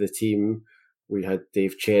coming into the team. We had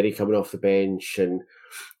Dave Cherry coming off the bench, and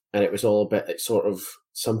it was all a bit sort of,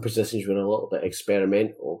 some positions were a little bit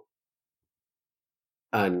experimental,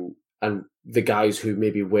 and the guys who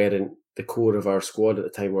maybe weren't the core of our squad at the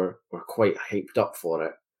time were quite hyped up for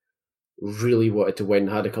it. really wanted to win,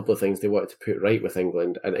 had a couple of things they wanted to put right with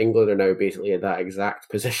England, and England are now basically in that exact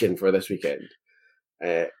position for this weekend.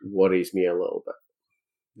 Worries me a little bit.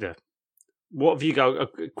 Yeah. What have you got? A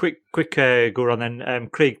quick go on then.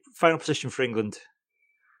 Craig, final position for England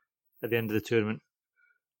at the end of the tournament?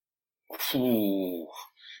 Oh,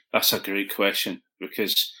 that's a great question,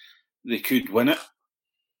 because they could win it,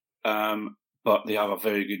 but they have a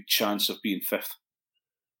very good chance of being fifth.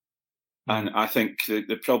 And I think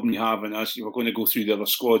the problem you have, and as we're going to go through the other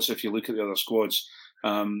squads, if you look at the other squads,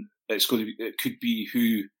 it could be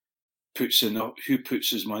who puts the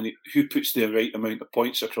right amount of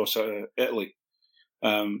points across Italy.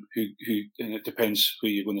 And it depends who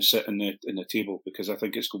you're going to sit in the table, because I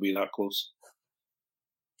think it's going to be that close.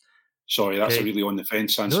 Sorry, that's a really on the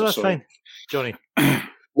fence answer. No, that's fine, Johnny.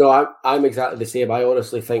 No, I'm exactly the same. I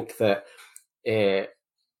honestly think that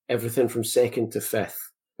everything from second to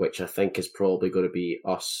fifth, which I think is probably going to be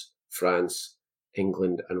us, France,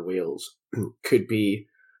 England, and Wales, could be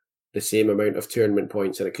the same amount of tournament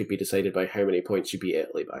points, and it could be decided by how many points you beat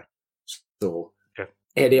Italy by. So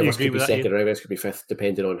any of us could be second, or any of us could be fifth,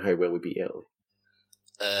 depending on how well we beat Italy.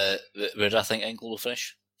 Where do I think England will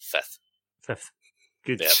finish? Fifth.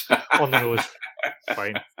 Good. Yep. On the nose.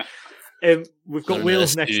 Fine. We've got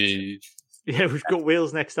Wales next. Yeah, we've got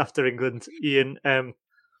Wales next after England. Ian, I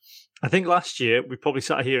think last year we probably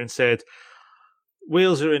sat here and said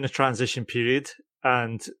Wales are in a transition period,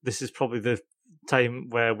 and this is probably the time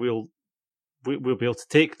where we'll be able to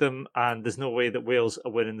take them, and there's no way that Wales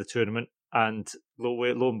are winning the tournament. And lo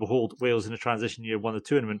and behold, Wales in a transition year won the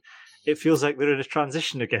tournament. It feels like they're in a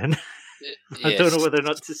transition again. Yes. I don't know whether or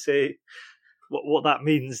not to say what that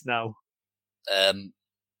means now.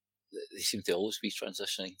 They seem to always be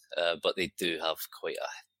transitioning, but they do have quite a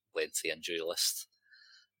lengthy injury list.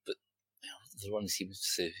 But the one who seem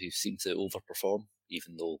to overperform,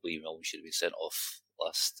 even though we should have been sent off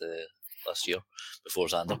last year before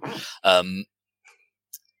Xander. I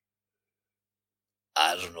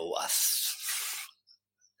don't know.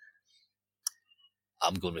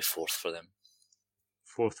 I'm going with fourth for them.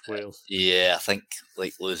 Fourth Wales. Yeah, I think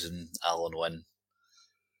losing Alan Wynne.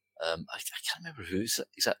 I can't remember who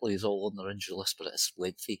exactly is all on their injury list, but it's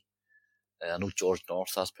lengthy. I know George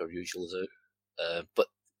North, as per usual, is out. But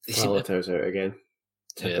they seem out again.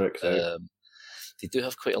 Out. They do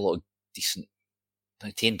have quite a lot of decent.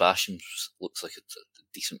 Tane Basham looks like a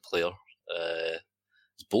decent player. Is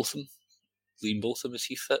Liam Botham, is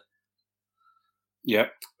he fit? Yeah.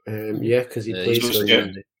 Yeah, because he plays for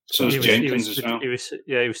So is Jenkins as well. He was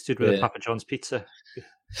stood with a Papa John's pizza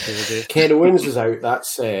the other day. Ken Owens is out.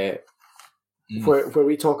 That's where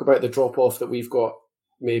we talk about the drop-off that we've got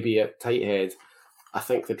maybe at tight head. I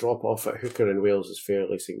think the drop-off at hooker in Wales is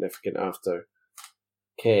fairly significant after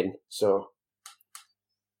Ken. So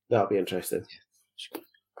that'll be interesting.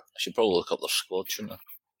 I should probably look up their squad, shouldn't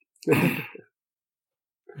I?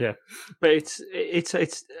 Yeah, but it's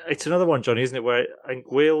another one, Johnny, isn't it? Where I think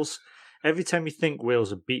Wales, every time you think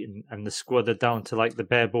Wales are beaten and the squad are down to like the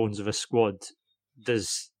bare bones of a squad,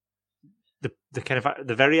 there's the kind of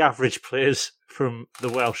the very average players from the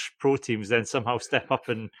Welsh pro teams then somehow step up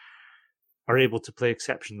and are able to play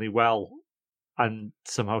exceptionally well and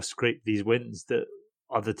somehow scrape these wins that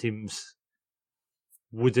other teams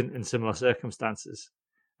wouldn't in similar circumstances.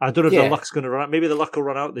 I don't know if the luck's going to run out. Maybe the luck will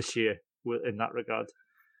run out this year in that regard.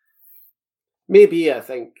 Maybe. I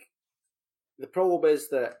think the problem is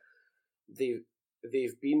that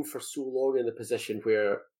they've been for so long in the position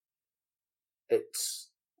where it's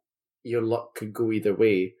your luck could go either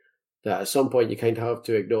way, that at some point you kind of have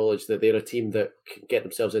to acknowledge that they're a team that can get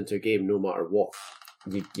themselves into a game no matter what.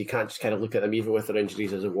 You can't just kind of look at them, even with their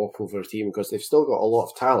injuries, as a walkover team, because they've still got a lot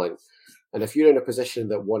of talent. And if you're in a position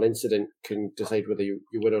that one incident can decide whether you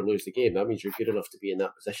win or lose the game, that means you're good enough to be in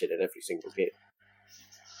that position in every single game.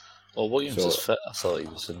 Well, Williams is fit. I thought he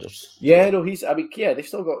was injured. Yeah, no, he's. I mean, yeah, they've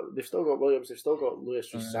still got Williams. They've still got Lewis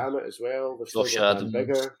Samet as well. They've still got Dan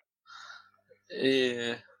Biggar.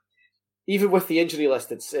 Yeah. Even with the injury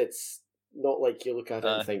list, it's not like you look at it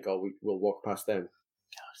and think, "Oh, we'll walk past them."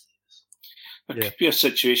 It could be a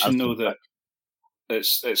situation though that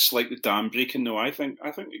it's slightly dam breaking. Though I think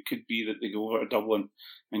it could be that they go over to Dublin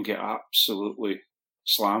and get absolutely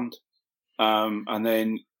slammed, and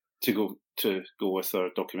then to go with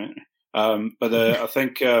their documentary. But I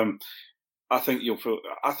think there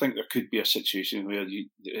could be a situation where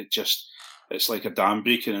it's like a dam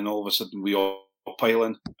breaking, and all of a sudden we all pile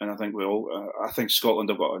in, and I think Scotland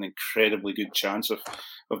have got an incredibly good chance of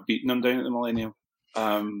beating them down at the Millennium,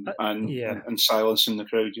 and silencing the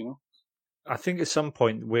crowd. You know, I think at some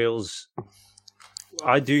point Wales,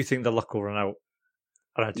 I do think the luck will run out.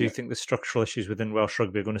 And I do think the structural issues within Welsh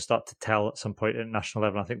rugby are going to start to tell at some point at national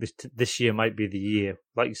level. I think this year might be the year,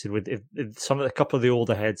 like you said, with if a couple of the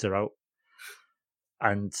older heads are out,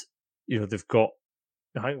 and they've got,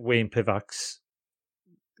 I think Wayne Pivac's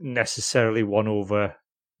necessarily won over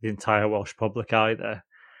the entire Welsh public either.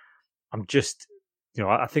 I'm just,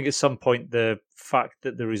 I think at some point the fact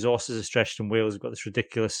that the resources are stretched in Wales, have got this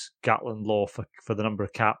ridiculous Gatland law for the number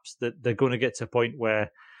of caps, that they're going to get to a point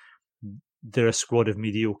where they're a squad of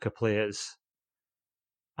mediocre players.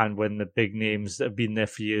 And when the big names that have been there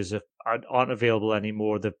for years aren't available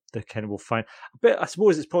anymore, they kind of will find a bit. I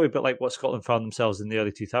suppose it's probably a bit like what Scotland found themselves in the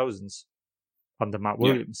early 2000s under Matt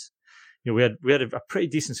Williams. We had a pretty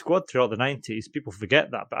decent squad throughout the 90s. People forget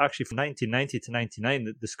that, but actually from 1990 to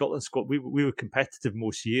 99, the Scotland squad, we were competitive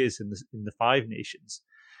most years in the Five Nations.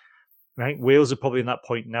 I think Wales are probably in that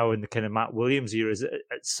point now in the kind of Matt Williams era. Is at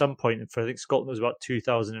some point, I think Scotland was about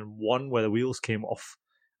 2001 where the wheels came off,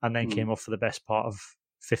 and then came off for the best part of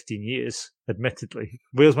 15 years. Admittedly,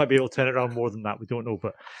 Wales might be able to turn it around more than that. We don't know,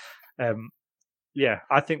 but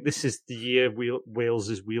I think this is the year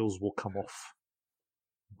Wales's wheels will come off.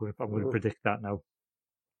 I'm going to predict that now,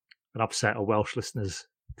 and upset our Welsh listeners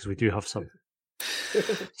because we do have some.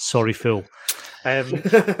 Sorry, Phil.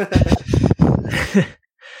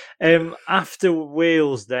 After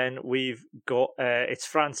Wales, then we've got it's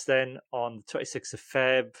France. Then on the 26th of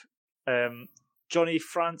Feb, Johnny,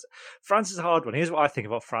 France is a hard one. Here's what I think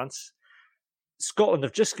about France. Scotland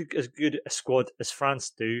have just as good a squad as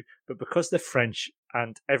France do, but because they're French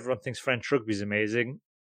and everyone thinks French rugby is amazing,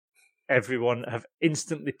 everyone have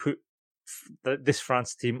instantly put this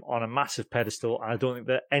France team on a massive pedestal, and I don't think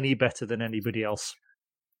they're any better than anybody else.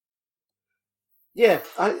 Yeah,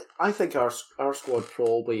 I think our squad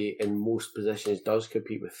probably in most positions does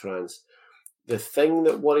compete with France. The thing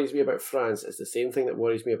that worries me about France is the same thing that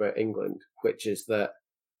worries me about England, which is that,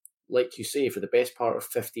 like you say, for the best part of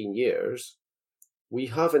 15 years, we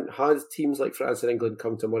haven't had teams like France and England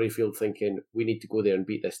come to Murrayfield thinking, we need to go there and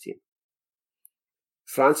beat this team.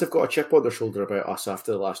 France have got a chip on their shoulder about us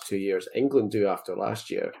after the last 2 years. England do after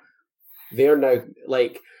last year. They're now,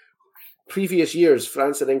 like, previous years,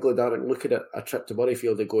 France and England aren't looking at a trip to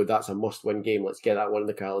Murrayfield and go, that's a must-win game, let's get that one in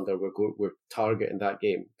the calendar, we're targeting that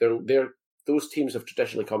game. Those teams have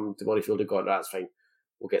traditionally come to Murrayfield and gone, that's fine,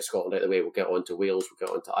 we'll get Scotland out of the way, we'll get on to Wales, we'll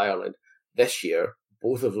get on to Ireland. This year,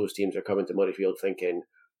 both of those teams are coming to Murrayfield thinking,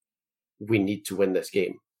 we need to win this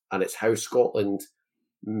game. And it's how Scotland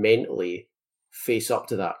mentally face up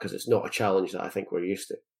to that, because it's not a challenge that I think we're used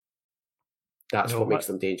to. That's what makes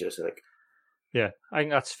them dangerous, I think. Yeah, I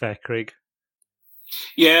think that's fair, Craig.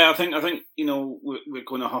 Yeah, I think we're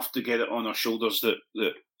going to have to get it on our shoulders that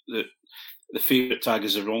the favourite tag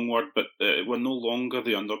is the wrong word, but we're no longer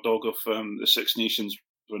the underdog of the Six Nations.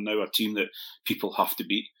 We're now a team that people have to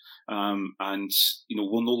beat, and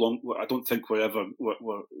we're no longer. I don't think we're ever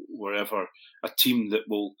a team that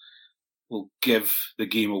will give the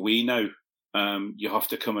game away now. You have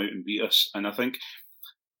to come out and beat us, and I think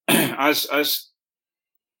as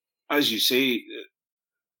you say,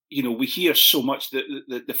 we hear so much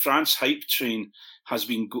that the France hype train has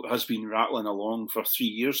been rattling along for 3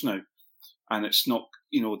 years now, and it's not,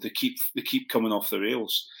 they keep coming off the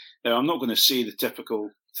rails. Now, I'm not going to say the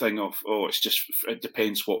typical thing of, it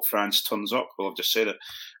depends what France turns up. Well, I've just said it,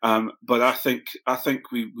 but I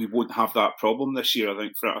think we won't have that problem this year. I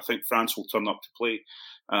think France will turn up to play,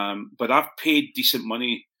 but I've paid decent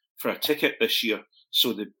money for a ticket this year,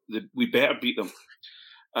 so we better beat them.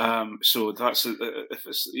 So that's if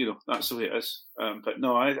it's that's the way it is. But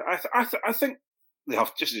no, I think they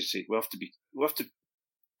have, just as you say, we have to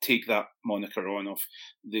take that moniker on of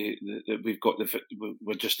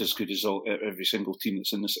we're just as good as every single team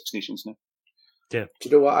that's in the Six Nations now. Yeah. Do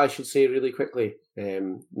you know what I should say really quickly?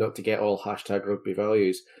 Not to get all #rugby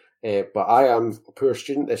values, but I am a poor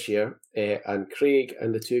student this year, and Craig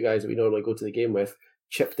and the two guys that we normally go to the game with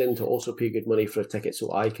chipped in to also pay good money for a ticket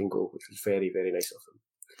so I can go, which was very, very nice of them.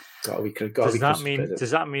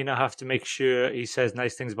 Does that mean I have to make sure he says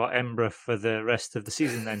nice things about Embra for the rest of the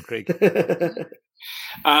season then, Craig?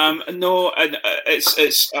 No, and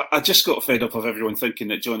it's. I just got fed up of everyone thinking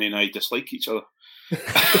that Johnny and I dislike each other.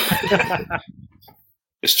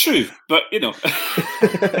 It's true, but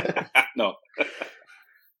no.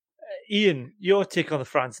 Ian, your take on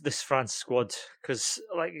this France squad, because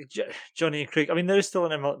like Johnny and Craig, I mean, there is still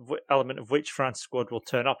an element of which France squad will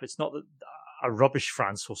turn up. It's not that a rubbish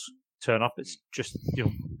France will turn up. It's just,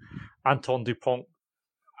 Antoine Dupont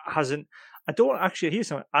hasn't. Here's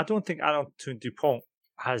something. I don't think Antoine Dupont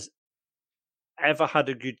has ever had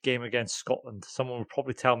a good game against Scotland. Someone would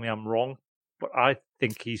probably tell me I'm wrong, but I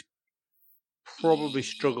think he's probably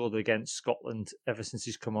struggled against Scotland ever since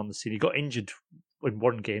he's come on the scene. He got injured in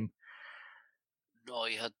one game. No,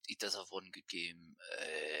 he did have one good game.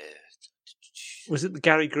 Was it the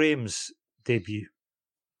Gary Graham's debut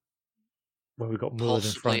where we got mullered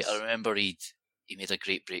in France? I remember he made a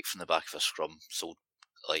great break from the back of a scrum, so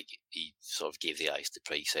like he sort of gave the eyes to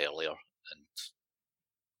Price earlier and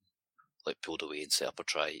like pulled away and set up a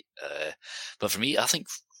try. But for me, I think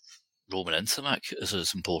Romain Ntamack is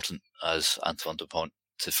as important as Antoine Dupont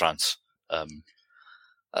to France.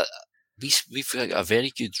 We've got a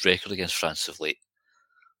very good record against France of late.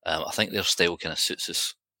 I think their style kind of suits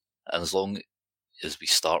us, and as long as we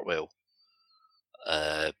start well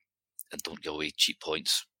and don't give away cheap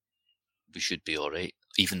points, we should be all right.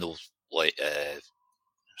 Even though, like,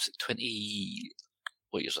 was it 20?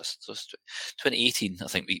 What year is this? 2018. I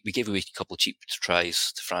think we gave away a couple of cheap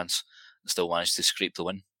tries to France and still managed to scrape the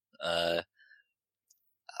win. I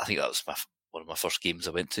think that was one of my first games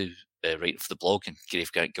I went to, writing for the blog, and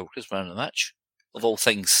Grant Gilchrist man of the match, of all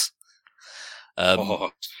things.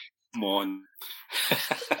 Come on.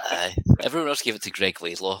 Everyone else gave it to Greg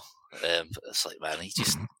Laidlaw. But it's like, man, he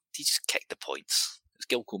just kicked the points. It's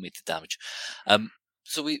Gilco made the damage.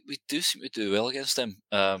 So we do seem to do well against them.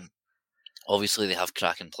 Obviously, they have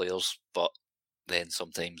cracking players, but then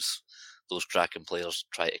sometimes those cracking players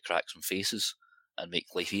try to crack some faces and make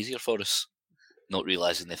life easier for us, not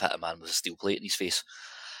realising they've hit a man with a steel plate in his face.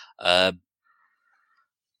 But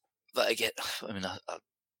again, I mean,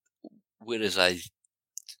 whereas I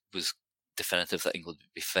was definitive that England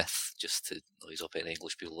would be fifth, just to noise up any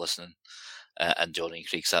English people listening, and Johnny and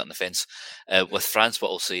Craig sat on the fence. With France, what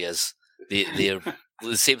I'll say is they're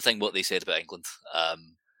the same thing what they said about England.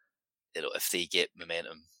 If they get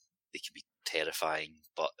momentum, they can be terrifying,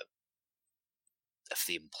 but if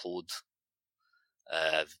they implode,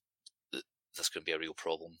 that's going to be a real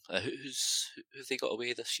problem. Who have they got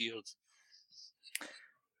away this year?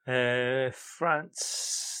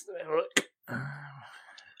 France. Look. I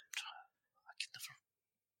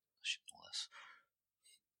should know this.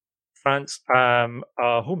 France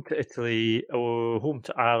are home to Italy, home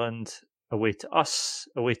to Ireland, away to us,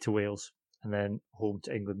 away to Wales, and then home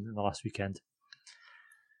to England in the last weekend.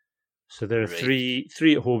 So there are three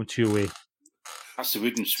at home, 2 away. That's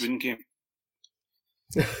the Sweden game.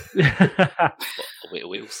 Away to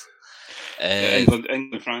Wales.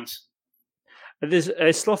 England, France.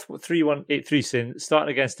 There's Sloth 3183 saying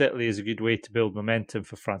starting against Italy is a good way to build momentum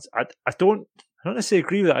for France. I don't necessarily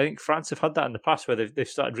agree with that. I think France have had that in the past where they've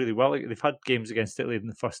started really well. They've had games against Italy in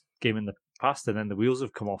the first game in the past, and then the wheels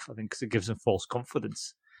have come off. I think because it gives them false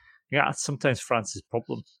confidence. Yeah, that's sometimes France's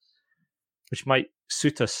problem, which might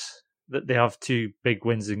suit us that they have 2 big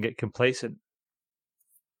wins and get complacent.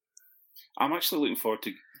 I'm actually looking forward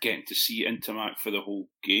to getting to see Ntamack for the whole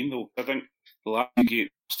game, though. I think the last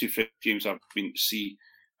 2 games I've been to see,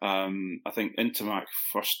 I think Ntamack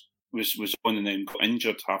first was on and then got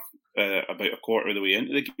injured about a quarter of the way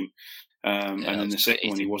into the game, and then the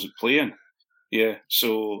second one he wasn't playing. Yeah,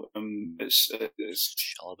 so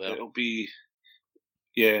it'll be.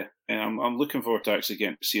 Yeah, I'm looking forward to actually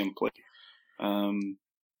getting to see him play.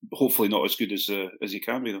 Hopefully not as good as he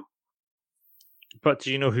can be, though. But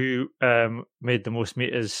do you know who made the most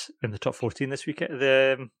meters in the top 14 this weekend?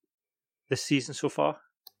 This season so far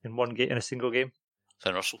in one game, in a single game?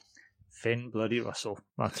 Finn Russell. Finn bloody Russell.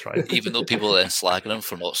 That's right. Even though people are then slagging him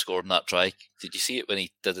for not scoring that try, did you see it when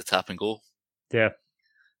he did the tap and go? Yeah.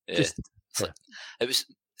 It was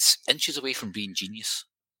inches away from being genius.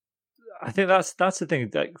 I think that's the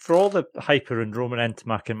thing. Like, for all the hype around Romain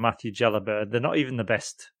Ntamack and Mathieu Jalibert, they're not even the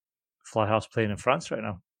best fly halves playing in France right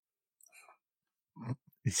now.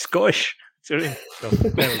 He's Scottish.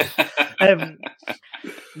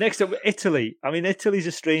 Next up, Italy. I mean, Italy's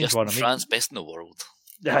a strange Just one. France best in the world.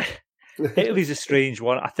 Italy's a strange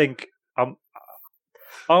one. I think.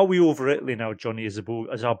 Are we over Italy now, Johnny, as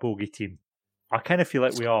our bogey team? I kind of feel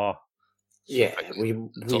like we are. Yeah, we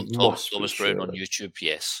must. Thomas Brown on YouTube.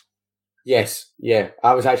 Yes, yeah.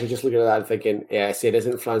 I was actually just looking at that and thinking, yeah, I said,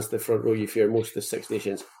 isn't France the front row you fear most of the Six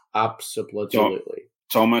Nations? Absolutely.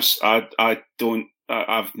 Thomas, I've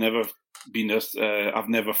never been I've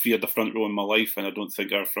never feared the front row in my life, and I don't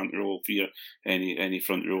think our front row will fear any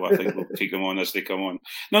front row. I think we'll take them on as they come on.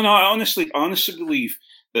 No, I honestly believe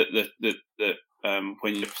that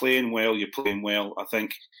when you're playing well, you're playing well. I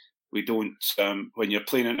think we don't. When you're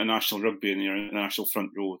playing international rugby and you're in international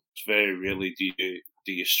front row, it's very rarely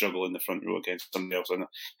do you struggle in the front row against somebody else, and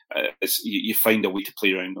you find a way to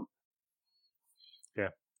play around them. Yeah.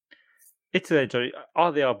 Italy, Johnny,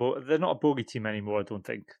 they're not a bogey team anymore, I don't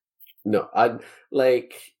think. No,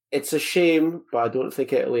 it's a shame, but I don't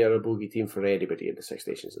think Italy are a bogey team for anybody in the Six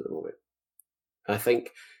Nations at the moment. I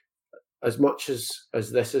think as much as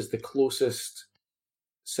this is the closest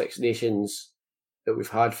Six Nations that we've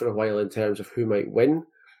had for a while in terms of who might win,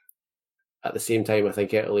 at the same time, I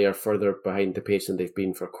think Italy are further behind the pace than they've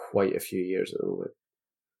been for quite a few years at the moment.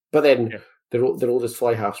 But then their oldest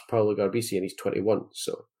fly half's Paolo Garbisi, and he's 21,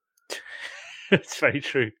 so... It's very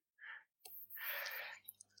true.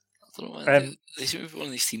 I don't know, they seem to be one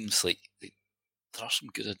of these teams, like, there are some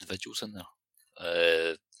good individuals in there.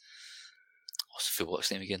 What's the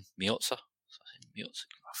fullback's name again? Miozza?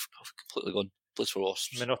 I've completely gone. Plays for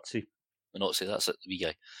Wasps. Minozzi, that's it, the wee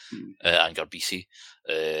guy. And Garbisi.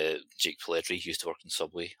 Jake Pelledri used to work in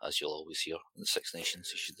Subway, as you'll always hear in the Six Nations.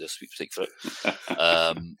 You should do a sweepstake for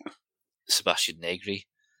it. Sebastian Negri.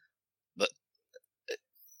 But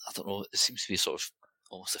I don't know, it seems to be sort of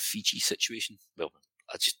almost a Fiji situation. Well,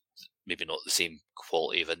 maybe not the same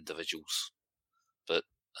quality of individuals. But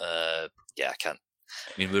I can't.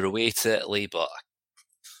 I mean, we're away to Italy, but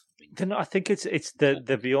I think it's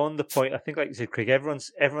the beyond the point. I think, like you said, Craig,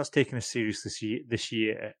 everyone's taking us serious this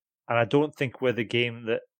year, and I don't think we're the game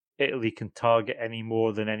that Italy can target any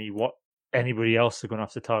more than anybody else they're going to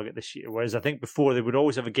have to target this year. Whereas I think before they would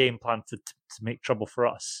always have a game plan to make trouble for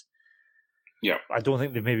us. Yeah, I don't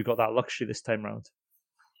think they've maybe got that luxury this time round.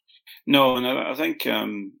 No, and I think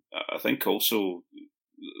also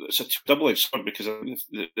it's a double-edged sword because I think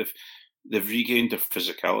they've regained their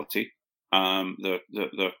physicality.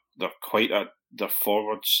 They're quite their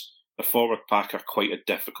forwards. The forward pack are quite a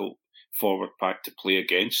difficult forward pack to play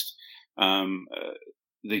against.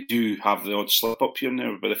 They do have the odd slip up here and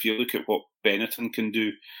there, but if you look at what Benetton can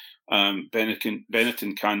do,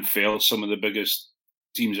 Benetton can fail some of the biggest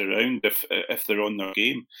teams around if they're on their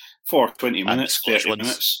game for 20 minutes, 30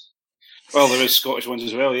 minutes. Well, there is Scottish ones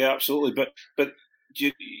as well, yeah, absolutely. But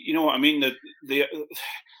you know what I mean? They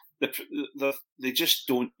just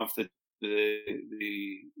don't have the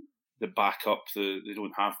backup. They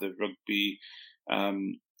don't have the rugby,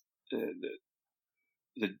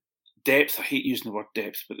 the depth. I hate using the word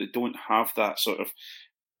depth, but they don't have that sort of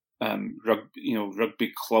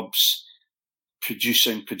rugby clubs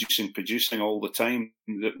producing all the time.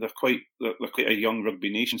 They're quite a young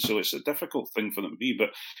rugby nation, so it's a difficult thing for them to be.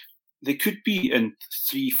 But they could be in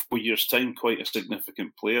 3-4 years' time quite a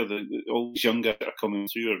significant player. All these young guys that are coming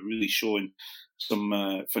through are really showing some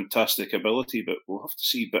fantastic ability, but we'll have to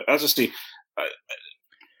see. But as I say, I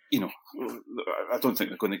don't think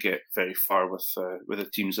they're going to get very far with the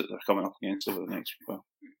teams that they're coming up against over the next while.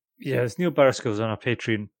 Yeah, as Neil Barrisco's on our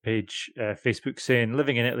Patreon page, Facebook, saying,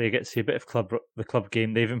 living in Italy, I get to see a bit of the club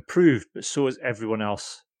game. They've improved, but so has everyone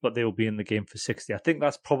else. But they will be in the game for 60. I think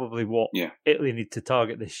that's probably what Italy need to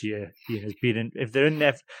target this year. If they're in,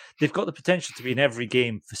 they've got the potential to be in every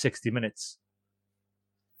game for 60 minutes.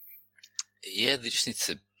 Yeah, they just need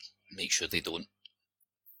to make sure they don't.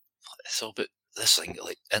 It's all about this thing,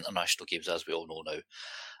 like international games, as we all know now.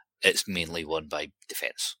 It's mainly won by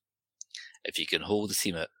defence. If you can hold the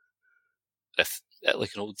team out, if Italy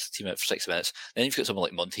can hold the team out for 60 minutes, then you've got someone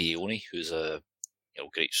like Monte Ione, who's a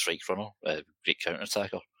great strike runner, a great counter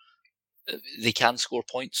attacker. They can score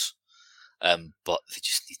points, but they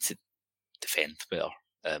just need to defend better.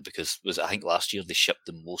 Because I think last year they shipped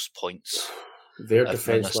the most points. Their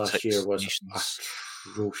defence last year was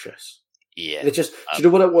atrocious. Yeah, they just. Do you know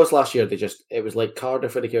what it was last year? It was like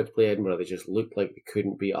Cardiff when they came to play Edinburgh. They just looked like they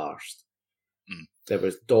couldn't be arsed. There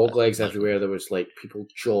was dog legs everywhere. There was like people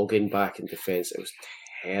jogging back in defence. It was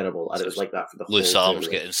terrible, and it was like that for the whole loose arms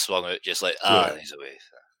getting swung out, just like he's away.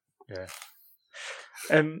 Yeah.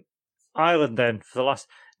 Ireland then for the last.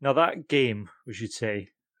 Now that game, we should say,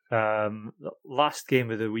 the last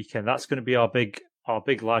game of the weekend. That's going to be our big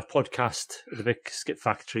live podcast at the Biscuit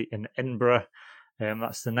Factory in Edinburgh.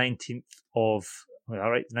 That's the 19th of.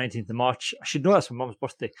 All right, the 19th of March. I should know that's my mum's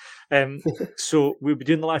birthday. So we'll be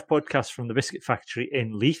doing the live podcast from the Biscuit Factory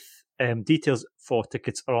in Leith. Details for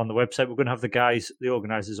tickets are on the website. We're going to have the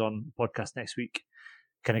organisers on the podcast next week,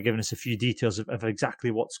 kind of giving us a few details of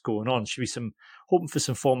exactly what's going on. Should be hoping for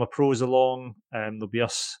some former pros along. There'll be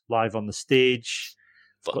us live on the stage.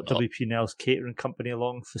 Got WP Nell's catering company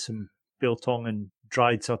along for some biltong and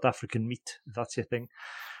dried South African meat, if that's your thing.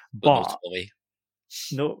 But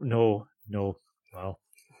no. Well,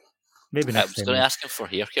 maybe next time. I was going to ask him for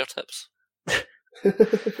hair care tips.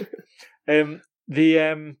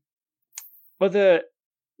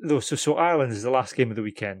 So Ireland is the last game of the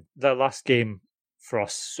weekend. The last game for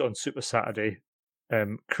us on Super Saturday.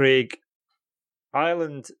 Craig,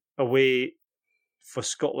 Ireland away for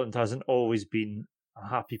Scotland hasn't always been a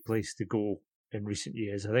happy place to go in recent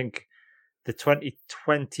years. I think the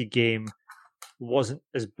 2020 game wasn't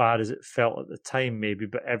as bad as it felt at the time, maybe,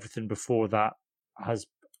 but everything before that has,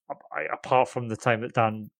 apart from the time that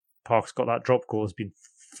Dan Parks got that drop goal, has been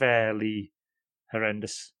fairly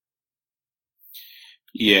horrendous.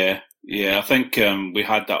 Yeah. I think we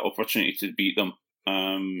had that opportunity to beat them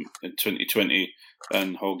in 2020,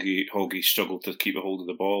 and Hoggy struggled to keep a hold of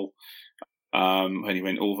the ball when he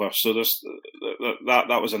went over. So there's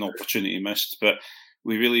that was an opportunity missed, but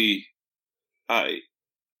we really,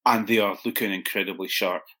 and they are looking incredibly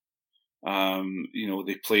sharp.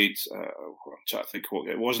 They played. I'm trying to think what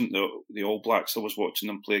it wasn't the All Blacks I was watching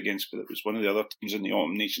them play against, but it was one of the other teams in the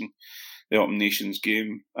Autumn Nations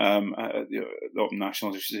game, the Autumn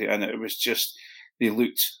Nationals, I should say, and it was just they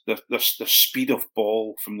looked the speed of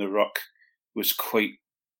ball from the ruck was quite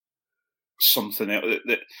something else.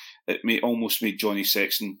 It almost made Johnny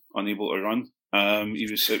Sexton unable to run.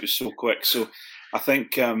 It was so quick. So I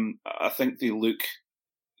think they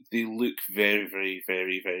look very, very,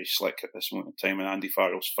 very, very slick at this moment in time, and Andy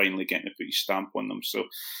Farrell's finally getting to put his stamp on them. So,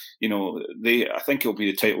 I think it'll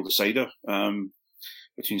be the title decider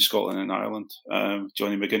between Scotland and Ireland.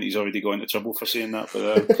 Johnny McGinty's already got into trouble for saying that,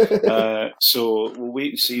 but so we'll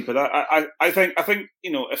wait and see. But I think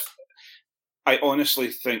if I honestly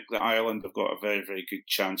think that Ireland have got a very, very good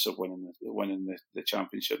chance of winning the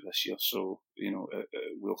championship this year. So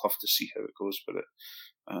we'll have to see how it goes, but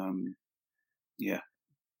yeah.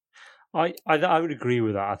 I would agree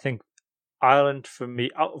with that. I think Ireland, for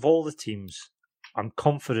me, out of all the teams, I'm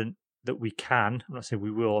confident that we can. I'm not saying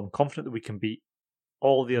we will. I'm confident that we can beat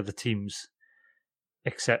all the other teams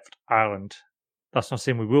except Ireland. That's not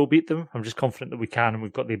saying we will beat them. I'm just confident that we can, and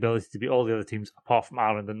we've got the ability to beat all the other teams apart from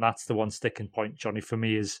Ireland. And that's the one sticking point, Johnny, for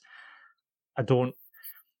me, is I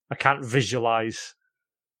can't visualise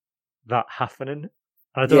that happening.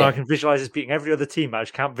 And I don't know. I can visualise us beating every other team. I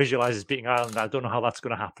just can't visualise us beating Ireland. I don't know how that's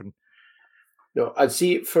going to happen. No, I'd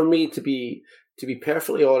see, for me, to be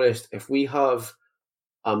perfectly honest, if we have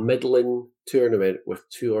a middling tournament with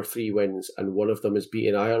 2 or 3 wins and one of them is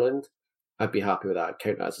beating Ireland, I'd be happy with that. I'd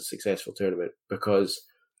count that as a successful tournament, because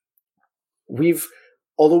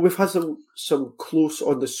although we've had some close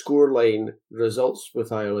on the scoreline results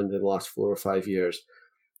with Ireland in the last 4 or 5 years,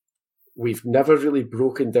 we've never really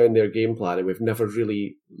broken down their game plan, and we've never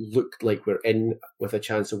really looked like we're in with a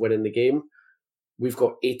chance of winning the game. We've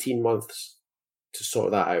got 18 months to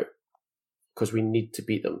sort that out, because we need to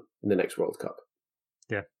beat them in the next World Cup.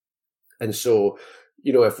 Yeah. And so,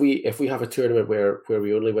 if we have a tournament where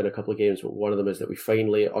we only win a couple of games, but one of them is that we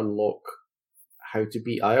finally unlock how to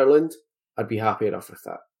beat Ireland, I'd be happy enough with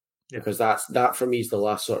that. Yeah. Because that for me is the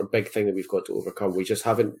last sort of big thing that we've got to overcome. We just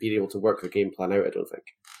haven't been able to work the game plan out, I don't think.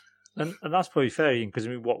 And that's probably fair, Ian, because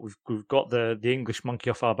we've got the English monkey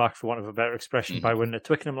off our back, for want of a better expression, by winning at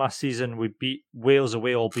Twickenham last season. We beat Wales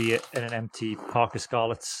away, albeit in an empty Parker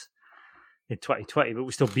Scarlets in 2020, but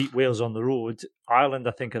we still beat Wales on the road. Ireland,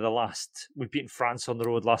 I think, are the last. We've beaten France on the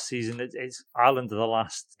road last season. It's Ireland are the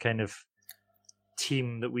last kind of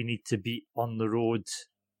team that we need to beat on the road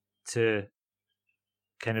to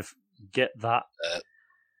kind of get that.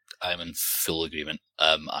 I'm in full agreement.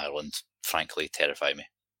 Ireland, frankly, terrify me.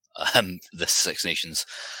 The Six Nations,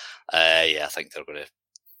 I think they're going to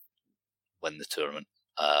win the tournament.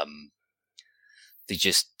 They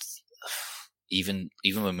just, even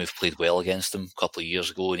when we've played well against them a couple of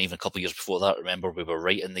years ago, and even a couple of years before that, remember, we were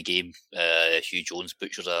right in the game. Hugh Jones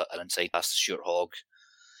butchered an inside pass to Stuart Hogg,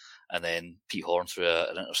 and then Pete Horn threw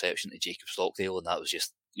an interception to Jacob Stockdale, and that was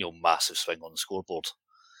just massive swing on the scoreboard.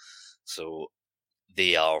 So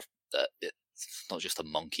they are not just a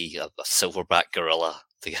monkey, a silverback gorilla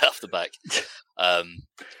to get off the back.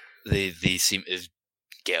 They seem to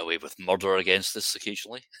get away with murder against us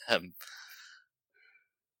occasionally.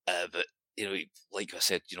 But like I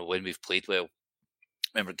said, when we've played well,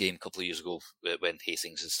 remember a game a couple of years ago when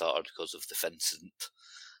Hastings had started because of the Finn incident.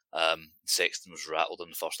 Sexton was rattled in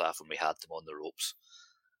the first half when we had them on the ropes.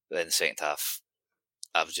 But then the second half,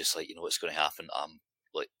 I was just like, what's going to happen?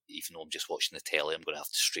 Even though I'm just watching the telly, I'm going to have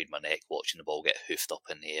to strain my neck watching the ball get hoofed up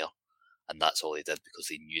in the air. And that's all they did, because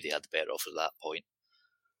they knew they had the better offer at that point.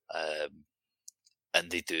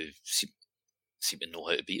 And they do seem to know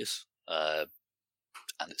how to beat us. And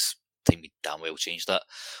it's time we damn well change that.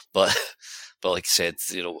 But like I said,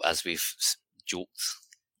 as we've joked,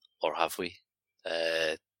 or have we,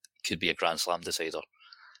 could be a Grand Slam decider.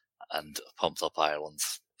 And pumped up Ireland,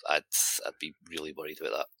 I'd be really worried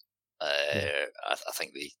about that. I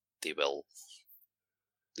think they will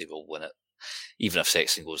win it, even if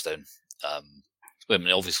Sexton goes down.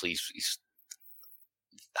 Obviously he's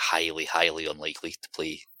highly, highly unlikely to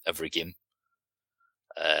play every game.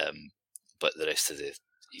 but the rest of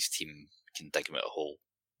his team can dig him out a hole.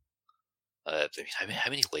 I mean, how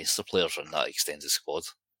many Leinster players are in that extended squad?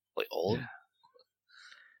 Like all of them?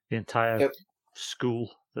 The entire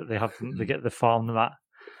school that they have, they get the farm and that.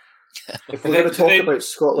 If we're going to talk about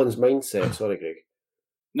Scotland's mindset, sorry, Greg.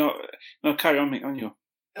 No, carry on, mate, on you.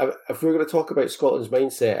 If we're going to talk about Scotland's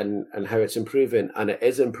mindset and how it's improving, and it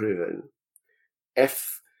is improving,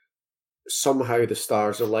 if somehow the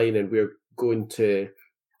stars align and we're going to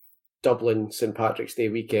Dublin St Patrick's Day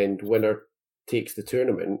weekend, winner takes the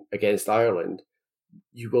tournament against Ireland,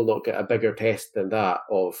 you will not get a bigger test than that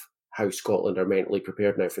of how Scotland are mentally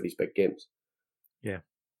prepared now for these big games. Yeah.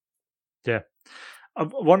 I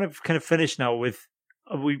want to kind of finish now with,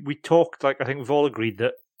 we talked, like, I think we've all agreed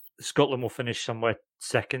that Scotland will finish somewhere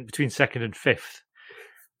between second and fifth.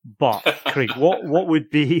 But Craig,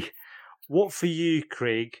 what for you,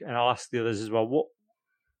 Craig, and I'll ask the others as well, what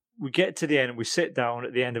we get to the end and we sit down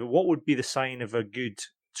at the end of it, what would be the sign of a good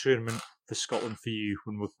tournament for Scotland for you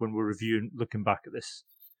when we're reviewing, looking back at this?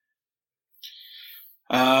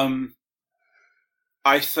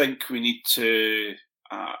 I think we need to,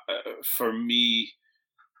 for me,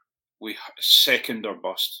 we second or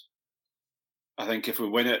bust. I think if we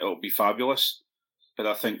win it, it'll be fabulous. But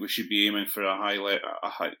I think we should be aiming for a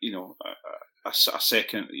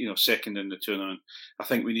second, second in the tournament. I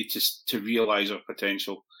think we need to realise our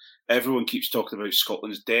potential. Everyone keeps talking about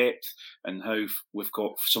Scotland's depth and how we've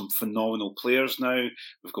got some phenomenal players now.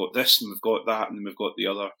 We've got this and we've got that and we've got the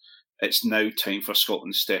other. It's now time for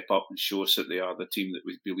Scotland to step up and show us that they are the team that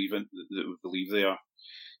we believe in, that we believe they are.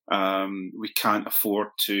 We can't afford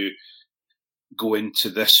to go into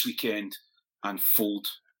this weekend and fold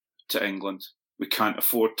to England. We can't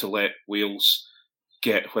afford to let Wales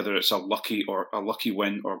get, whether it's a lucky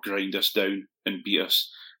win or grind us down and beat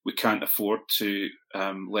us. We can't afford to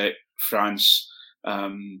let France.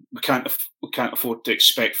 We can't afford to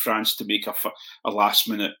expect France to make a last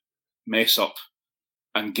minute mess up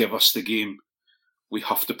and give us the game. We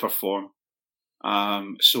have to perform.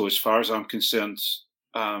 So as far as I'm concerned,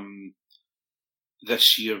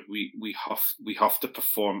 this year we have to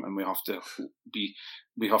perform, and we have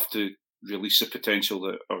to release the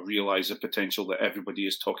potential or realise the potential that everybody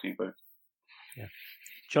is talking about. Yeah,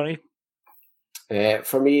 Johnny.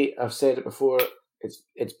 For me, I've said it before.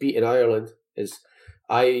 It's beating Ireland.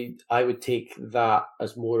 I would take that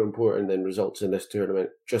as more important than results in this tournament,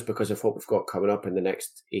 just because of what we've got coming up in the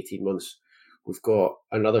next 18 months. We've got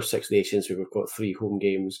another Six Nations. We've got 3 home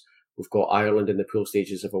games. We've got Ireland in the pool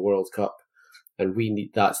stages of a World Cup, and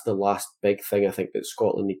that's the last big thing I think that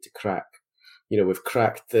Scotland need to crack. We've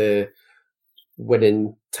cracked the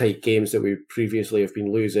winning tight games that we previously have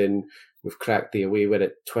been losing. We've cracked the away win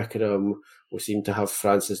at Twickenham. We seem to have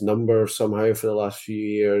France's number somehow for the last few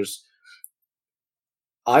years.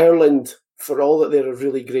 Ireland, for all that they're a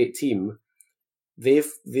really great team,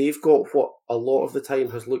 they've got what a lot of the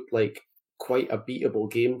time has looked like quite a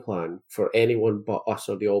beatable game plan for anyone but us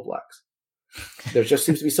or the All Blacks. There just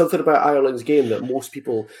seems to be something about Ireland's game that most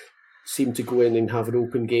people seem to go in and have an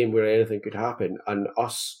open game where anything could happen, and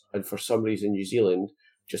us, and for some reason New Zealand,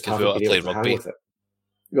 just haven't been able to hang with it.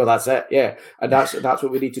 Well, that's it, yeah, and that's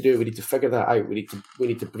what we need to do. We need to figure that out. We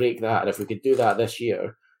need to break that, and if we could do that this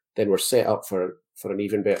year, then we're set up for an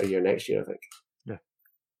even better year next year, I think. Yeah,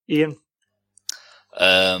 Ian.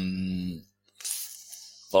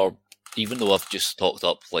 Even though I've just talked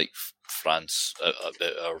up like France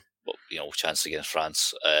about our chance against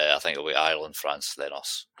France, I think it'll be Ireland, France, then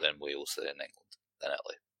us, then Wales, then England, then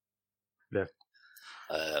Italy.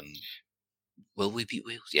 Yeah. Will we beat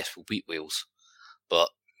Wales? Yes, we'll beat Wales, but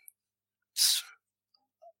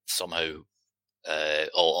somehow,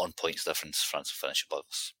 all on points difference, France will finish above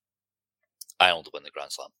us. Ireland will win the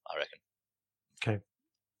Grand Slam, I reckon. Okay.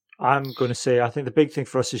 I'm going to say, I think the big thing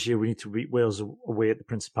for us this year, we need to beat Wales away at the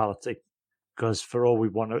Principality, because for all we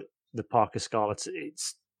want at the Parc y Scarlets,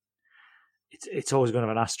 it's always going to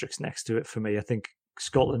have an asterisk next to it for me. I think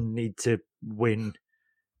Scotland need to win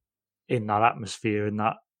in that atmosphere, in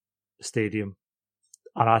that stadium.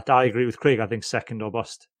 And I agree with Craig. I think second or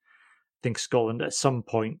bust. I think Scotland at some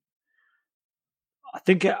point, I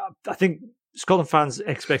think Scotland fans'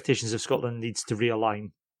 expectations of Scotland needs to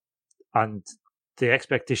realign, and the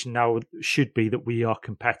expectation now should be that we are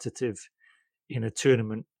competitive in a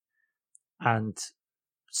tournament, and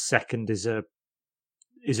second is a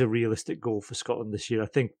realistic goal for Scotland this year. I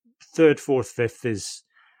think third, fourth, fifth is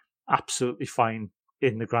absolutely fine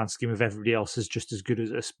in the grand scheme of everybody else is just as good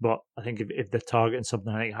as us. But I think if they're targeting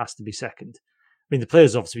something, I think it has to be second. I mean, the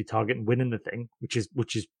players obviously targeting winning the thing, which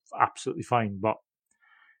is absolutely fine. But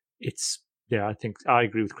I think I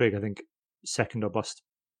agree with Craig. I think second or bust.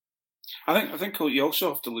 I think you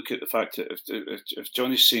also have to look at the fact that if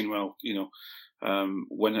Johnny's saying, well,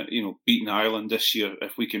 beating Ireland this year,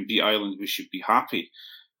 if we can beat Ireland, we should be happy.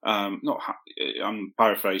 I'm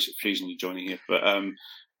paraphrasing you, Johnny, here, but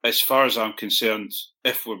as far as I'm concerned,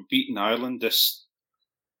 if we're beating Ireland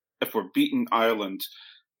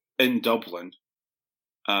in Dublin,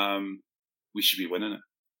 we should be winning it.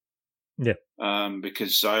 Yeah.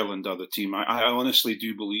 Because Ireland are the team. I honestly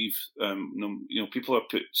do believe. People are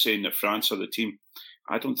saying that France are the team.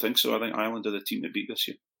 I don't think so. I think Ireland are the team to beat this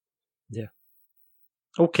year. Yeah.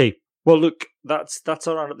 Okay. Well, look, that's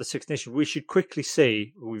our round at the Six Nations. We should quickly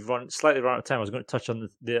say we've run slightly out of time. I was going to touch on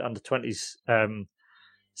the under-20s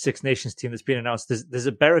Six Nations team that's been announced. There's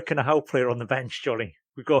a Berwick and a Howe player on the bench, Johnny.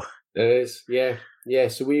 We go. There is, yeah.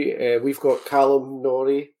 So we've got Callum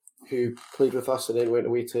Norrie, who played with us and then went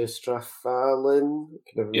away to Strathallan. I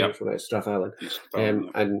can never remember from that, Strathallan.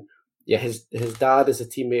 And yeah, his dad is a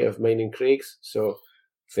teammate of mine and Craig's, so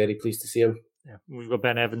very pleased to see him. Yeah, we've got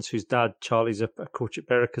Ben Evans, whose dad Charlie's a coach at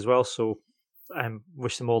Berwick as well. So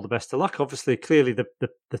wish them all the best of luck. Obviously, clearly the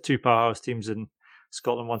two powerhouse teams in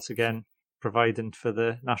Scotland once again providing for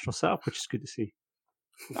the national setup, which is good to see.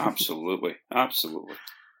 Absolutely.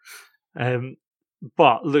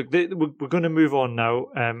 But look, we're going to move on now.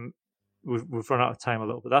 We've run out of time a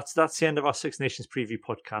little bit. That's the end of our Six Nations preview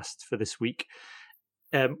podcast for this week.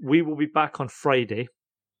 We will be back on Friday.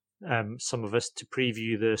 Some of us to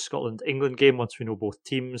preview the Scotland-England game once we know both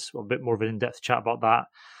teams. A bit more of an in-depth chat about that.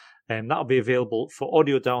 That'll be available for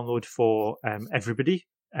audio download for everybody.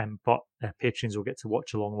 But patrons will get to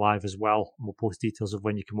watch along live as well. And we'll post details of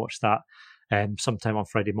when you can watch that sometime on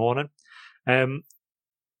Friday morning.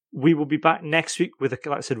 We will be back next week with, like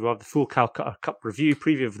I said, we'll have the full Calcutta Cup review,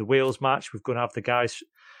 preview of the Wales match. We're going to have the guys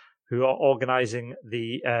who are organising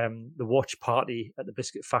the watch party at the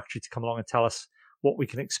Biscuit Factory to come along and tell us what we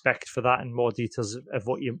can expect for that and more details of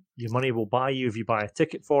what your money will buy you if you buy a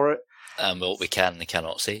ticket for it. And what we can and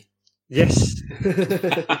cannot say. Yes.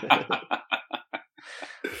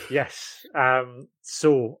 Yes. But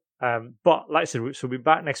like I said, so we'll be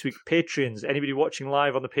back next week. Patreons, anybody watching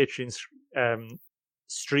live on the Patreons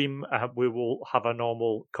stream, we will have a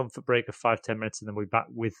normal comfort break of 5-10 minutes and then we'll be back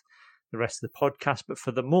with the rest of the podcast. But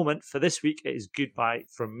for the moment, for this week, it is goodbye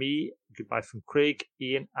from me, goodbye from Craig,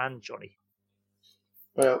 Ian, and Johnny.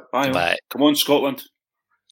 Well, bye. Come on, Scotland.